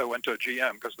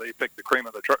GM because they picked the cream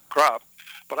of the crop.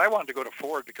 But I wanted to go to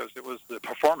Ford because it was the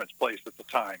performance place at the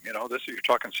time. You know, you're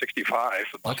talking 65.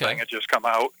 The Mustang had just come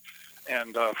out,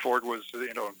 and Ford was,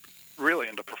 really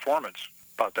into performance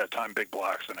about that time, big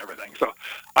blocks and everything. So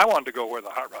I wanted to go where the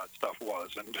hot rod stuff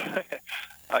was, and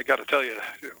I got to tell you,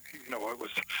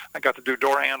 I got to do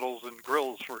door handles and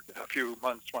grills for a few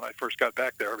months when I first got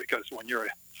back there, because when you're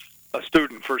a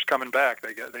student first coming back,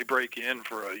 they break you in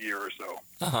for a year or so.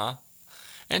 Uh-huh.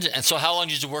 And so how long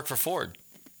did you work for Ford?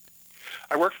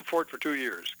 I worked for Ford for 2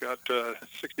 years, got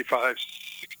 65,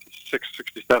 66,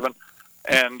 67,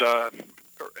 and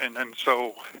then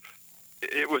so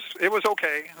it was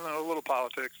okay, a little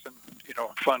politics and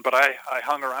fun, but I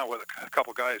hung around with a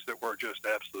couple guys that were just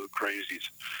absolute crazies,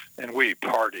 and we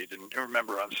partied, and I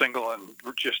remember on single, and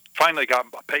just finally got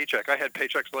a paycheck. I had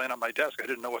paychecks laying on my desk I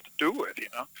didn't know what to do with,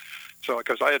 so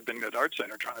because I had been at Art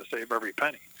Center trying to save every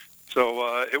penny.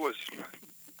 So it was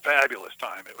fabulous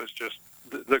time. It was just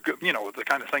the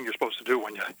kind of thing you're supposed to do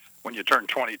when you turn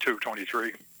 22,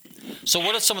 23. So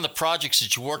what are some of the projects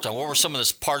that you worked on? What were some of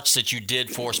the parts that you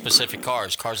did for specific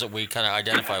cars that we kind of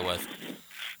identify with?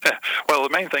 Well, the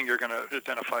main thing you're going to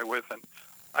identify with, and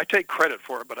I take credit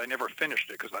for it, but I never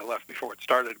finished it because I left before it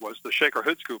started, was the shaker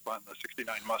hood scoop on the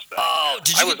 69 Mustang. Oh,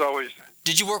 did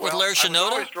you work with Larry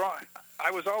Shinoda? I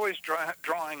was always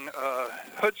drawing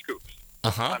hood scoops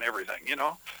on everything,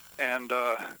 and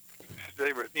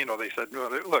they were, they said,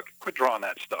 look, quit drawing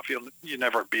that stuff. You'll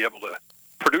never be able to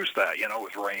produce that,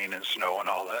 with rain and snow and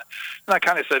all that. And I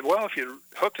kind of said, well, if you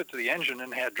hooked it to the engine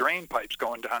and had drain pipes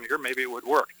going down here, maybe it would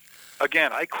work.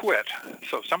 Again, I quit,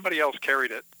 so somebody else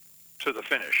carried it to the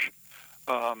finish.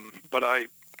 But I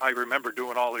remember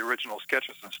doing all the original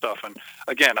sketches and stuff. And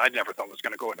again, I never thought it was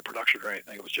going to go into production or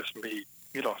anything. It was just me,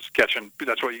 sketching.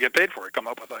 That's what you get paid for. You come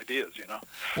up with ideas,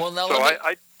 Well, now so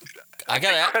I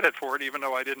get credit for it, even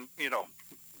though I didn't,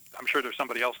 I'm sure there's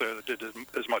somebody else there that did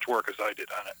as much work as I did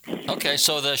on it. Okay,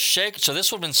 so so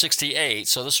this would have been 68.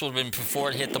 So this would have been before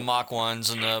it hit the Mach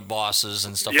 1s and the Bosses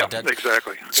and stuff like that.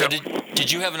 Exactly. So did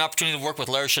you have an opportunity to work with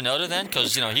Larry Shinoda then?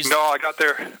 Because he's No, I got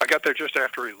there just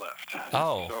after he left.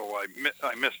 Oh. So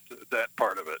I missed that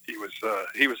part of it. He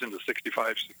was in the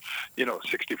 65,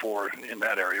 64 in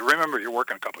that area. Remember, you're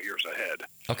working a couple years ahead.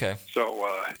 Okay. So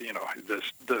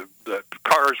the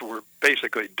cars were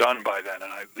basically done by then,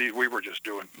 and we were just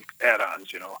doing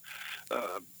add-ons,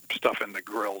 stuff in the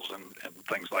grills and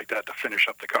things like that to finish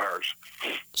up the cars.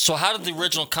 So how did the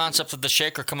original concept of the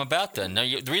shaker come about then? Now,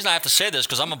 the reason I have to say this is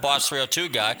because I'm a Boss 302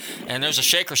 guy, and there's a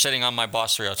shaker sitting on my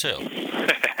Boss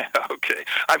 302. Okay.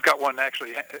 I've got one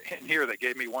actually in here. They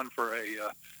gave me one for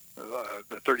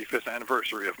the 35th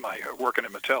anniversary of my working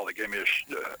at Mattel. They gave me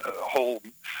a whole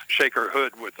shaker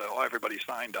hood with everybody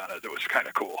signed on it. It was kind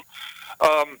of cool.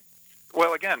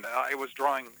 Well, again, I was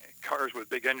drawing cars with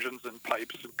big engines and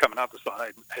pipes coming out the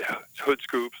side, hood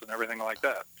scoops and everything like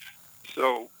that.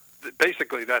 So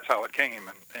basically that's how it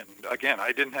came. And again,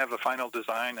 I didn't have the final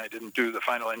design. I didn't do the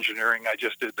final engineering. I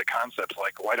just did the concepts,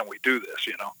 like, why don't we do this,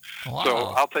 Wow. So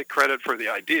I'll take credit for the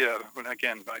idea. But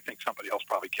again, I think somebody else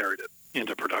probably carried it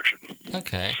into production.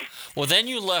 Okay. Well, then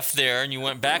you left there and you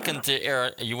went back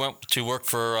you went to work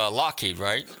for Lockheed,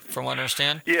 right? From what I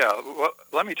understand? Yeah. Well,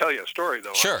 let me tell you a story,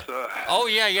 though. Sure.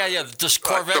 This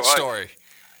Corvette story.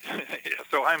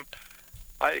 So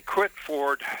I quit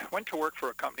Ford, went to work for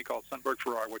a company called Sundberg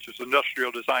Farrar, which is an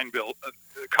industrial design build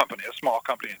company, a small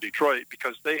company in Detroit,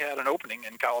 because they had an opening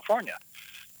in California.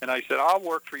 And I said, I'll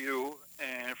work for you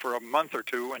and for a month or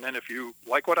two, and then if you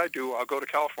like what I do, I'll go to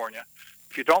California.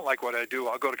 If you don't like what I do,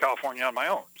 I'll go to California on my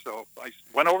own. So I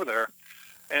went over there,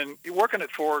 and working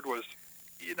at Ford was,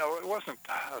 it wasn't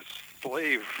a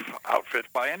slave outfit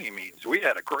by any means. We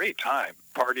had a great time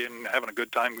partying, having a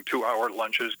good time, 2-hour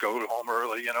lunches, go home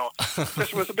early,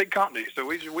 This was a big company, so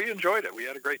we enjoyed it. We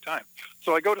had a great time.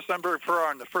 So I go to Sundberg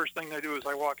Farrar, and the first thing they do is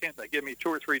I walk in. They give me 2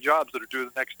 or 3 jobs that are due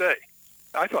the next day.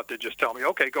 I thought they'd just tell me,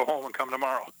 okay, go home and come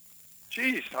tomorrow.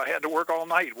 Geez, I had to work all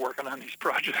night working on these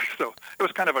projects. So it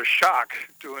was kind of a shock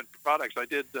doing products. I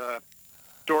did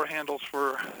door handles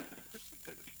for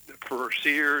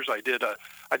Sears. I did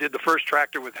the first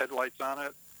tractor with headlights on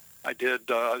it. I did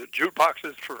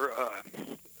jukeboxes for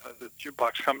the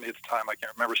jukebox company at the time. I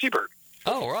can't remember, Seabird.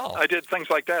 Oh, wow. I did things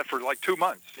like that for like 2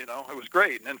 months. It was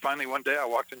great. And then finally one day I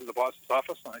walked into the boss's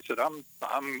office and I said,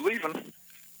 I'm leaving.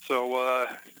 So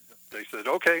they said,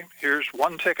 okay, here's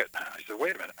one ticket. I said,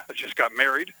 wait a minute. I just got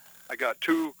married. I got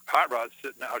 2 hot rods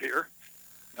sitting out here.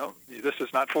 No, this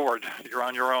is not Ford. You're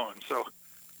on your own. So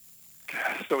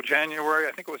January,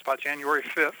 I think it was about January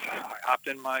 5th, I hopped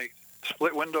in my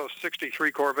split window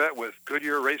 63 Corvette with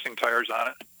Goodyear racing tires on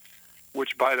it,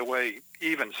 which, by the way,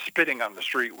 even spitting on the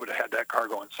street would have had that car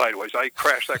going sideways. I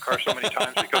crashed that car so many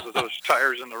times because of those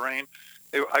tires in the rain.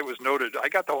 I was noted. I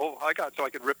got so I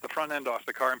could rip the front end off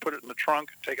the car and put it in the trunk,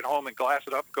 take it home and glass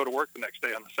it up and go to work the next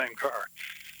day on the same car.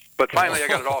 But finally I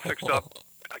got it all fixed up.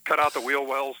 I cut out the wheel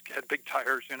wells, had big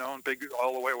tires, and big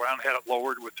all the way around, had it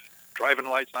lowered with driving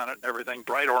lights on it and everything,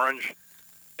 bright orange.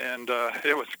 And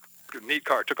it was a neat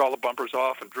car. Took all the bumpers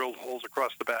off and drilled holes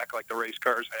across the back like the race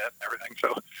cars had and everything.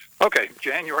 So, okay,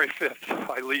 January 5th,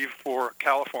 I leave for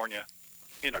California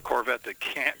in a Corvette that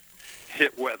can't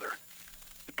hit weather.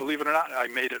 Believe it or not, I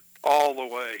made it all the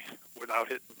way without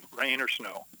hitting rain or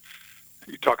snow.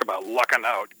 You talk about lucking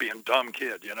out, being a dumb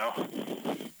kid,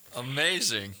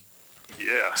 Amazing.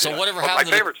 Yeah. So yeah. whatever Well,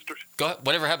 happened? Go ahead.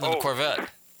 Whatever happened to the Corvette?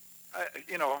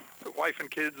 The wife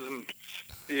and kids, and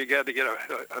you got to get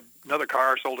another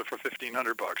car. Sold it for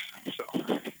 $1,500. So.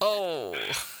 Oh.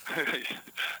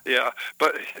 Yeah,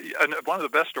 but one of the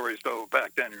best stories though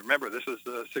back then. Remember, this is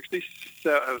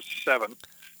 '67.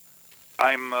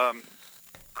 I'm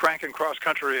cranking cross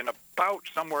country in about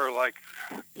somewhere like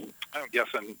I'm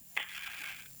guessing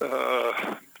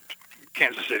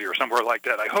Kansas City or somewhere like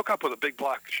that. I hook up with a big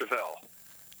block Chevelle,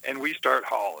 and we start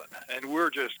hauling, and we're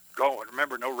just going.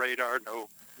 Remember, no radar, no,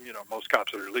 most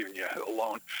cops that are leaving you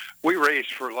alone. We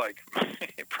raced for like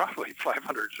probably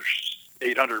 500 or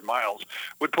 800 miles.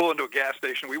 We'd pull into a gas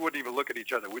station. We wouldn't even look at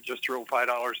each other. We'd just throw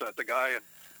 $5 at the guy and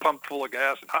pump full of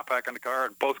gas and hop back in the car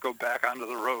and both go back onto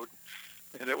the road.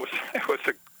 And it was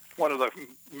one of the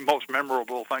most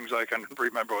memorable things I can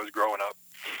remember was growing up.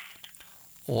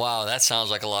 Wow, that sounds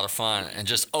like a lot of fun. And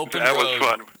just open road. That was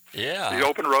fun. Yeah. The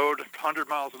open road, 100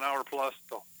 miles an hour plus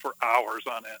for hours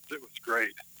on end. It was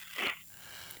great.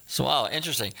 So, wow,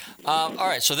 interesting. All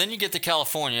right, so then you get to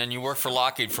California and you work for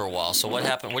Lockheed for a while. So what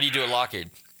happened? What do you do at Lockheed?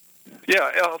 Yeah,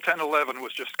 L1011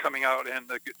 was just coming out, and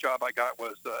the job I got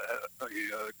was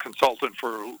a consultant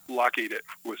for Lockheed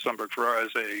with Sunberg Ferrara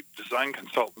as a design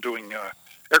consultant doing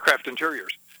aircraft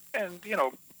interiors. And,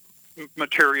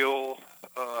 material,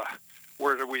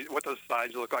 what does the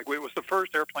sides look like? It was the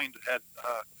first airplane that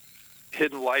had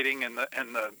hidden lighting and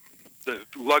the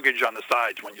luggage on the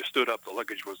sides. When you stood up, the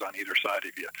luggage was on either side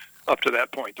of you. Up to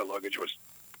that point, the luggage was,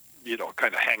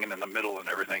 kind of hanging in the middle and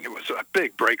everything. It was a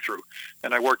big breakthrough.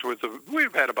 And I worked with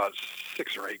we've had about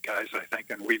 6 or 8 guys, I think,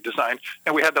 and we designed,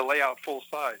 and we had to lay out full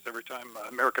size every time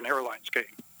American Airlines came.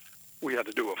 We had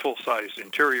to do a full size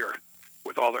interior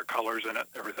with all their colors in it,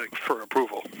 everything for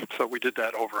approval. So we did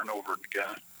that over and over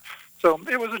again. So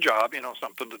it was a job,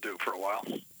 something to do for a while.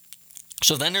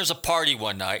 So then there's a party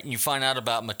one night, and you find out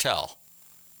about Mattel.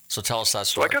 So tell us that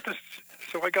story.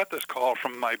 So I got this call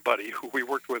from my buddy who we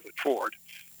worked with at Ford,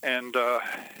 and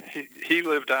he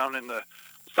lived down in the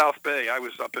South Bay. I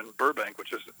was up in Burbank,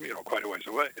 which is quite a ways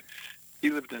away.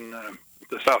 He lived in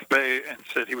the South Bay, and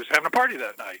said he was having a party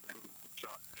that night. And so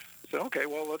I said, okay,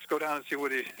 well, let's go down and see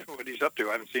what he's up to.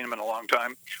 I haven't seen him in a long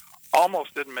time.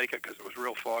 Almost didn't make it because it was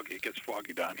real foggy. It gets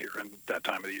foggy down here in that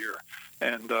time of the year.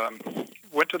 And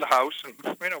went to the house,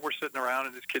 and we're sitting around,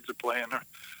 and his kids are playing,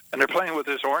 and they're playing with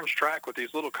this orange track with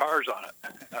these little cars on it.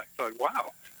 And I thought,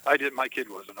 wow, my kid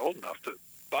wasn't old enough to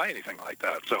buy anything like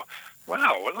that. So,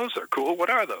 wow, well, those are cool. What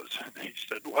are those? And he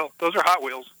said, well, those are Hot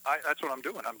Wheels. That's what I'm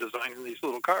doing. I'm designing these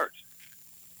little cars.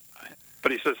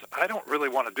 But he says, I don't really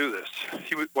want to do this.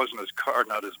 He wasn't as car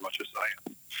nut as much as I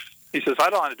am. He says, I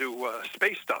don't want to do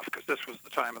space stuff because this was the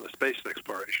time of the space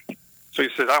exploration. So he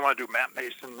said, I want to do Matt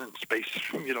Mason and space,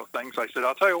 things. I said,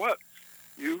 I'll tell you what,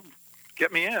 you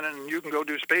get me in and you can go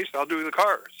do space. I'll do the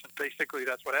cars. And basically,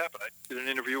 that's what happened. I did an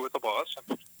interview with the boss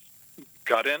and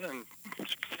got in and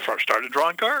started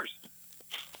drawing cars.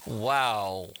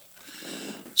 Wow.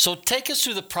 So take us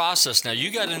through the process now. You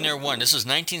got in there when? This is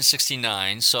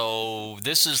 1969, so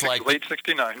this is like... Late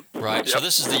 69. Right, yep. So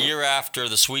this is the year after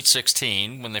the Sweet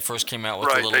 16, when they first came out with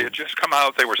the little... Right, they had just come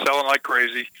out. They were selling like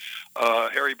crazy.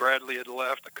 Harry Bradley had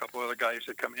left. A couple other guys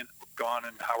had come in and gone,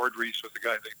 and Howard Reese was the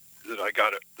guy that I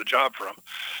got the job from.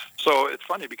 So it's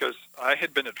funny because I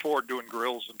had been at Ford doing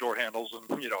grills and door handles and,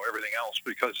 everything else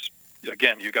because,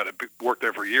 again, you got to work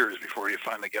there for years before you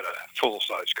finally get a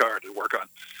full-size car to work on.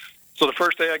 So the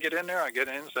first day I get in there, I get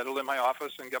in, settle in my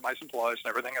office, and get my supplies and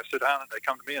everything. I sit down, and they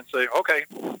come to me and say, okay,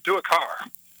 do a car.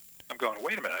 I'm going,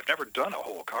 wait a minute, I've never done a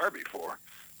whole car before.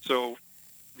 So,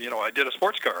 I did a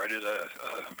sports car. I did a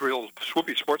real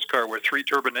swoopy sports car with 3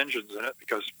 turbine engines in it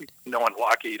because knowing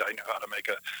Lockheed, I knew how to make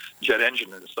a jet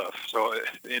engine and stuff. So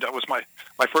that was my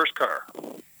first car.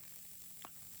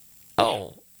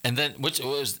 Oh, and then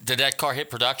did that car hit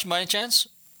production by any chance?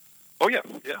 Oh, yeah.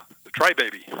 The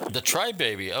Tri-Baby. The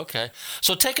Tri-Baby, okay.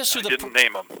 So take us through I didn't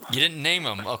name them. You didn't name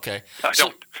them, okay.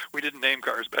 We didn't name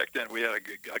cars back then. We had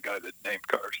a guy that named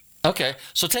cars. Okay,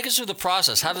 so take us through the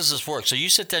process. How does this work? So you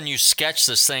sit there and you sketch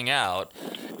this thing out,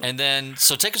 and then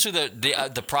so take us through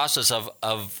the process of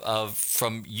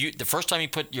from you the first time you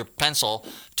put your pencil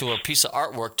to a piece of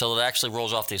artwork till it actually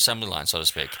rolls off the assembly line, so to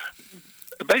speak.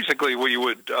 Basically, we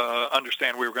would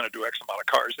understand we were going to do X amount of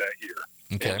cars that year.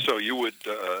 Okay. And so you would,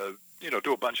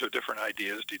 do a bunch of different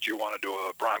ideas. Did you want to do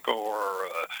a Bronco or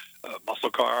a muscle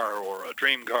car or a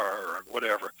dream car or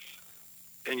whatever?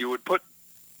 And you would put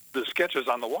the sketches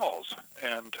on the walls.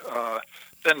 And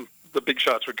then the big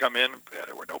shots would come in.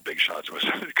 There were no big shots. It was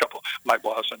a couple. My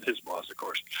boss and his boss, of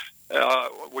course,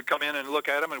 would come in and look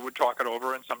at them and would talk it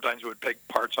over. And sometimes would take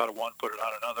parts out of one, put it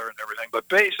on another and everything. But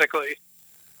basically,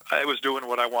 I was doing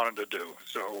what I wanted to do.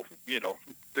 So,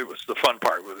 it was the fun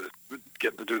part with it,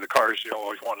 getting to do the cars you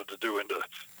always wanted to do into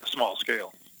a small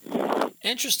scale.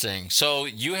 Interesting. So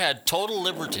you had total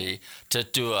liberty to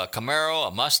do a Camaro,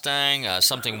 a Mustang,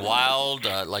 something wild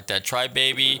like that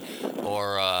Tri-Baby,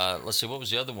 or let's see, what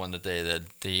was the other one that they did?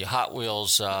 The Hot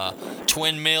Wheels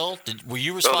Twin Mill. Were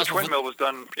you responsible? The Twin Mill was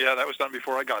done. Yeah, that was done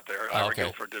before I got there. Ira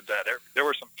Guilford did that. There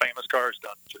were some famous cars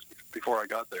done just before I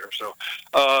got there. So,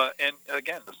 and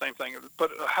again, the same thing.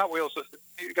 But Hot Wheels,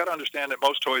 you got to understand that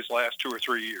most toys last 2 or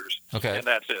 3 years. Okay. And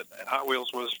that's it. And Hot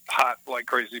Wheels was hot like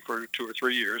crazy for 2 or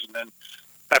 3 years, and then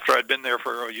after I'd been there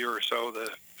for a year or so, the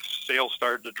sales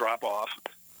started to drop off,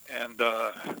 and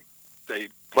they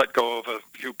let go of a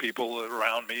few people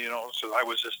around me, so I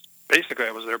was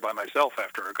I was there by myself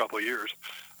after a couple of years.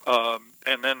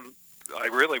 And then I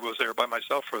really was there by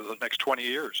myself for the next 20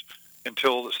 years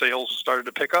until the sales started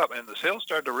to pick up. And the sales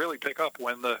started to really pick up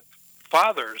when the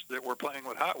fathers that were playing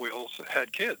with Hot Wheels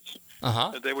had kids.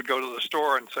 Uh-huh. They would go to the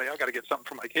store and say, I got to get something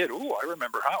for my kid. Ooh, I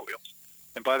remember Hot Wheels.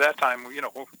 And by that time,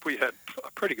 we had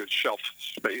a pretty good shelf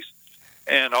space.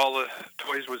 And all the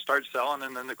toys would start selling.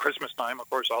 And then the Christmas time, of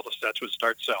course, all the sets would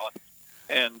start selling.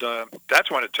 And that's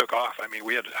when it took off. I mean,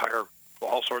 we had to hire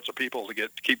all sorts of people to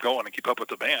keep going and keep up with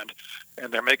the band.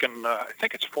 And they're making, I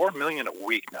think it's $4 million a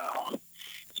week now.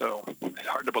 So it's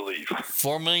hard to believe.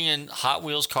 4 million Hot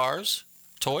Wheels cars,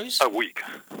 toys? A week.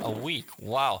 A week.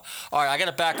 Wow. All right, I got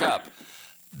to back up.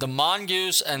 The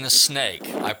Mongoose and the Snake.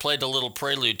 I played a little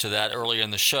prelude to that earlier in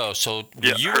the show. So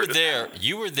yeah,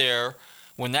 you were there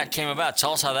when that came about.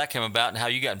 Tell us how that came about and how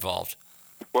you got involved.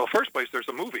 Well, first place, there's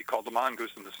a movie called The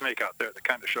Mongoose and the Snake out there that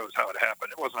kind of shows how it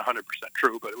happened. It wasn't 100%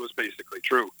 true, but it was basically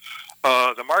true.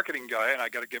 The marketing guy, and I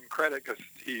got to give him credit because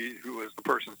who was the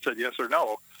person that said yes or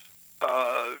no,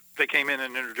 they came in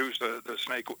and introduced the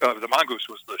snake. The Mongoose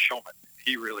was the showman.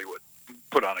 He really would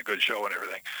put on a good show and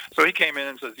everything. So he came in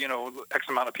and says, X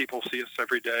amount of people see us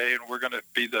every day, and we're going to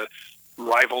be the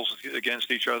rivals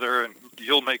against each other, and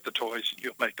you'll make the toys,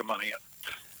 you'll make the money.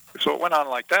 So it went on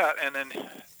like that, and then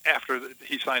after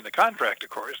he signed the contract, of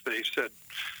course, they said,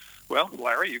 well,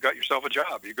 Larry, you got yourself a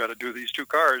job. You got to do these 2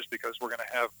 cars because we're going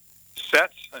to have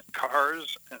sets and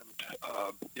cars, and,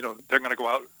 they're going to go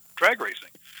out drag racing.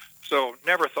 So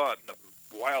never thought in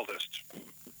the wildest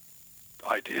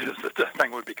ideas that the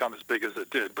thing would become as big as it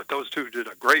did. But those 2 did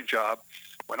a great job,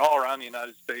 went all around the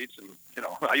United States, and,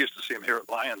 I used to see them here at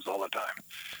Lions all the time.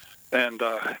 And,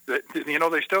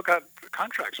 they still got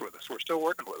contracts with us. We're still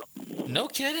working with them. No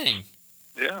kidding.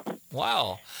 Yeah.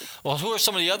 Wow. Well, who are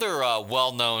some of the other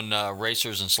well-known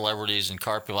racers and celebrities and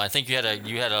car people? I think you had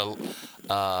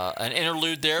an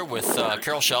interlude there with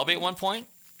Carroll Shelby at one point.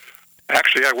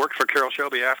 Actually, I worked for Carroll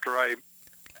Shelby after I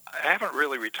haven't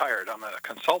really retired. I'm a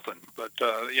consultant, but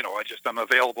I'm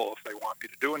available if they want me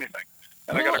to do anything.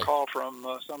 And really? I got a call from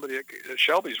somebody at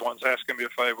Shelby's once asking me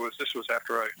if this was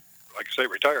after I, like I say,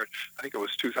 retired. I think it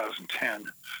was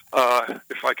 2010.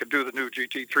 If I could do the new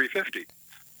GT350.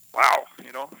 Wow,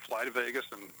 fly to Vegas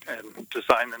and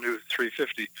design the new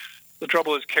 350. The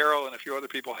trouble is Carroll and a few other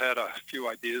people had a few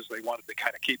ideas. They wanted to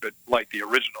kind of keep it like the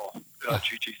original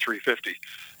GT350.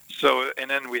 So, and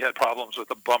then we had problems with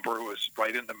the bumper. It was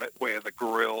right in the way of the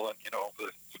grill, and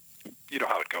you know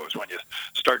how it goes when you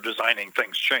start designing,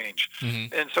 things change.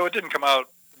 Mm-hmm. And so it didn't come out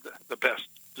the best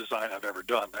design I've ever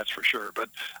done, that's for sure. But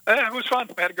it was fun.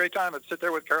 We had a great time. I'd sit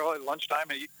there with Carol at lunchtime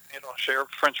and eat, share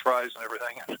French fries and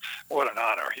everything. What an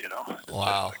honor,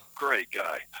 Wow. Great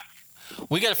guy.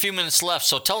 We got a few minutes left,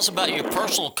 so tell us about your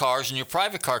personal cars and your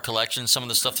private car collection, some of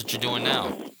the stuff that you're doing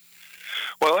now.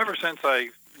 Well, ever since I,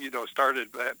 started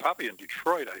probably in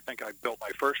Detroit, I think I built my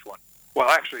first one. Well,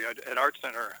 actually, at Art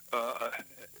Center,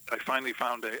 I finally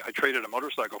found I traded a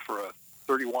motorcycle for a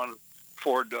 31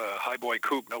 Ford Highboy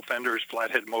Coupe, no fenders,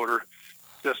 flathead motor,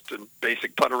 just a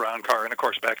basic put-around car. And, of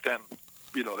course, back then,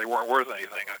 they weren't worth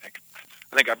anything.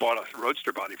 I think I bought a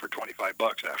Roadster body for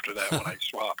 $25 after that when I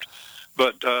swapped.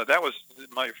 But that was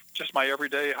my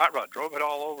everyday hot rod. Drove it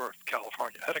all over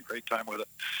California. Had a great time with it.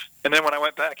 And then when I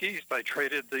went back east, I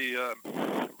traded the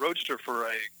Roadster for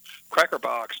a Cracker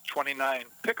Box 29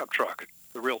 pickup truck,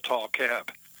 the real tall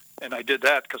cab. And I did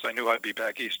that because I knew I'd be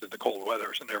back east in the cold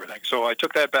weathers and everything. So I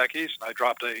took that back east, and I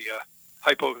dropped a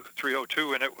Hypo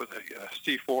 302 in it with a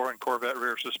C4 and Corvette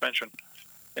rear suspension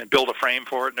and built a frame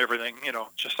for it and everything,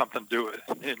 just something to do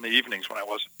in the evenings when I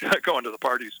wasn't going to the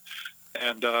parties.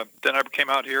 And then I came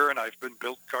out here, and I've been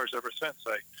building cars ever since.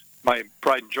 My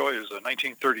pride and joy is a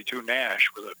 1932 Nash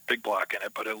with a big block in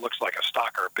it, but it looks like a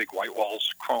stocker, big white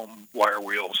walls, chrome wire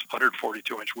wheels,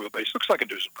 142-inch wheelbase. Looks like a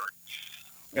Duesenberg.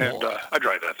 And I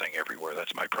drive that thing everywhere.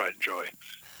 That's my pride and joy.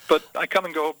 But I come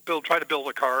and go, try to build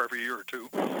a car every year or two.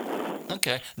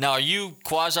 Okay. Now, are you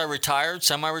quasi-retired,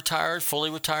 semi-retired,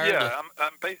 fully retired? Yeah,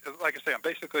 like I say, I'm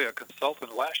basically a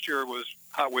consultant. Last year was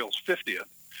Hot Wheels' 50th.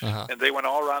 And they went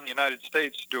all around the United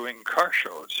States doing car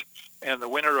shows. And the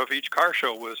winner of each car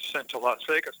show was sent to Las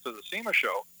Vegas to the SEMA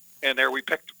show. And there we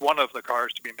picked one of the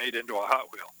cars to be made into a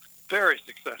Hot Wheel. Very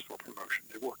successful promotion.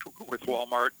 They worked with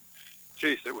Walmart.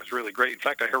 Geez, it was really great. In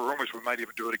fact, I hear rumors we might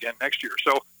even do it again next year.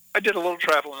 So I did a little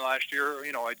traveling last year.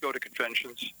 I'd go to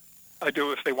conventions. I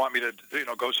do if they want me to,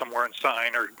 go somewhere and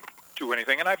sign or do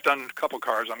anything. And I've done a couple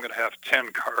cars. I'm going to have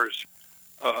 10 cars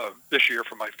this year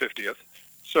for my 50th.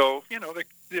 So,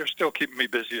 they're still keeping me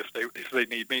busy if they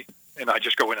need me. And I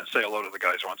just go in and say hello to the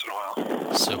guys once in a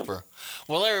while. Super.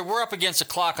 Well, Larry, we're up against the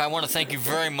clock. I want to thank you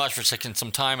very much for taking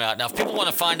some time out. Now, if people want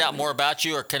to find out more about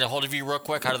you or get a hold of you real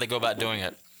quick, how do they go about doing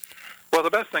it? Well, the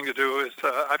best thing to do is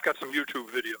I've got some YouTube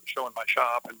videos showing my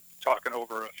shop and talking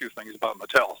over a few things about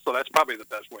Mattel. So that's probably the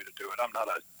best way to do it. I'm not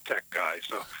a tech guy,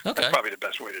 so that's probably the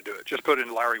best way to do it. Just put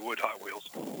in Larry Wood Hot Wheels.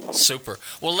 Super.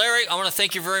 Well, Larry, I want to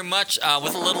thank you very much.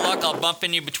 With a little luck, I'll bump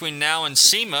into you between now and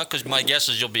SEMA, because my guess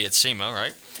is you'll be at SEMA,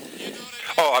 right?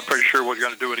 Oh, I'm pretty sure we're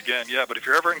going to do it again, yeah. But if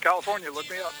you're ever in California, look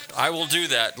me up. I will do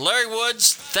that. Larry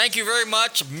Woods, thank you very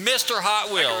much. Mr.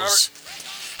 Hot Wheels.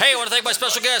 Hey, I want to thank my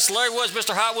special guest, Larry Woods,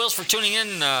 Mr. Hot Wheels, for tuning in,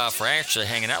 for actually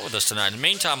hanging out with us tonight. In the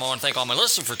meantime, I want to thank all my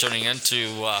listeners for tuning in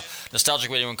to Nostalgic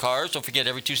Radio and Cars. Don't forget,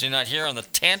 every Tuesday night here on the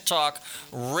Tant Talk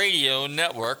Radio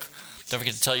Network. Don't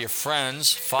forget to tell your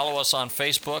friends. Follow us on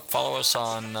Facebook. Follow us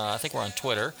on, I think we're on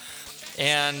Twitter.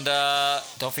 And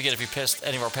don't forget, if you missed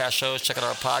any of our past shows, check out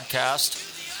our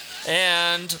podcast.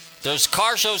 And there's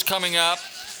car shows coming up.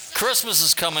 Christmas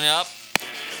is coming up.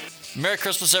 Merry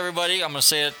Christmas, everybody. I'm going to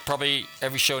say it probably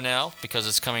every show now because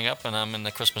it's coming up and I'm in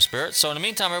the Christmas spirit. So in the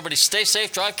meantime, everybody stay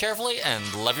safe, drive carefully,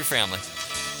 and love your family.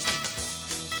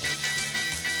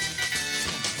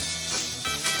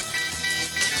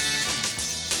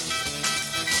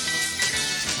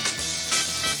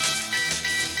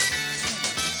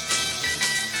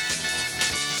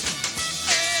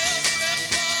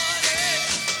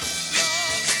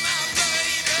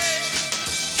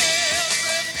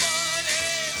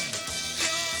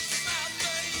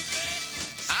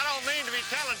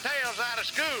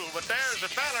 But there's a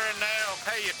fella in there who'll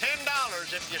pay you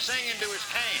 $10 if you sing into his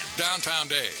can. Downtown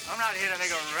Dave. I'm not here to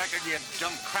make a record, you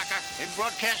dumb cracker. It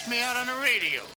broadcast me out on the radio.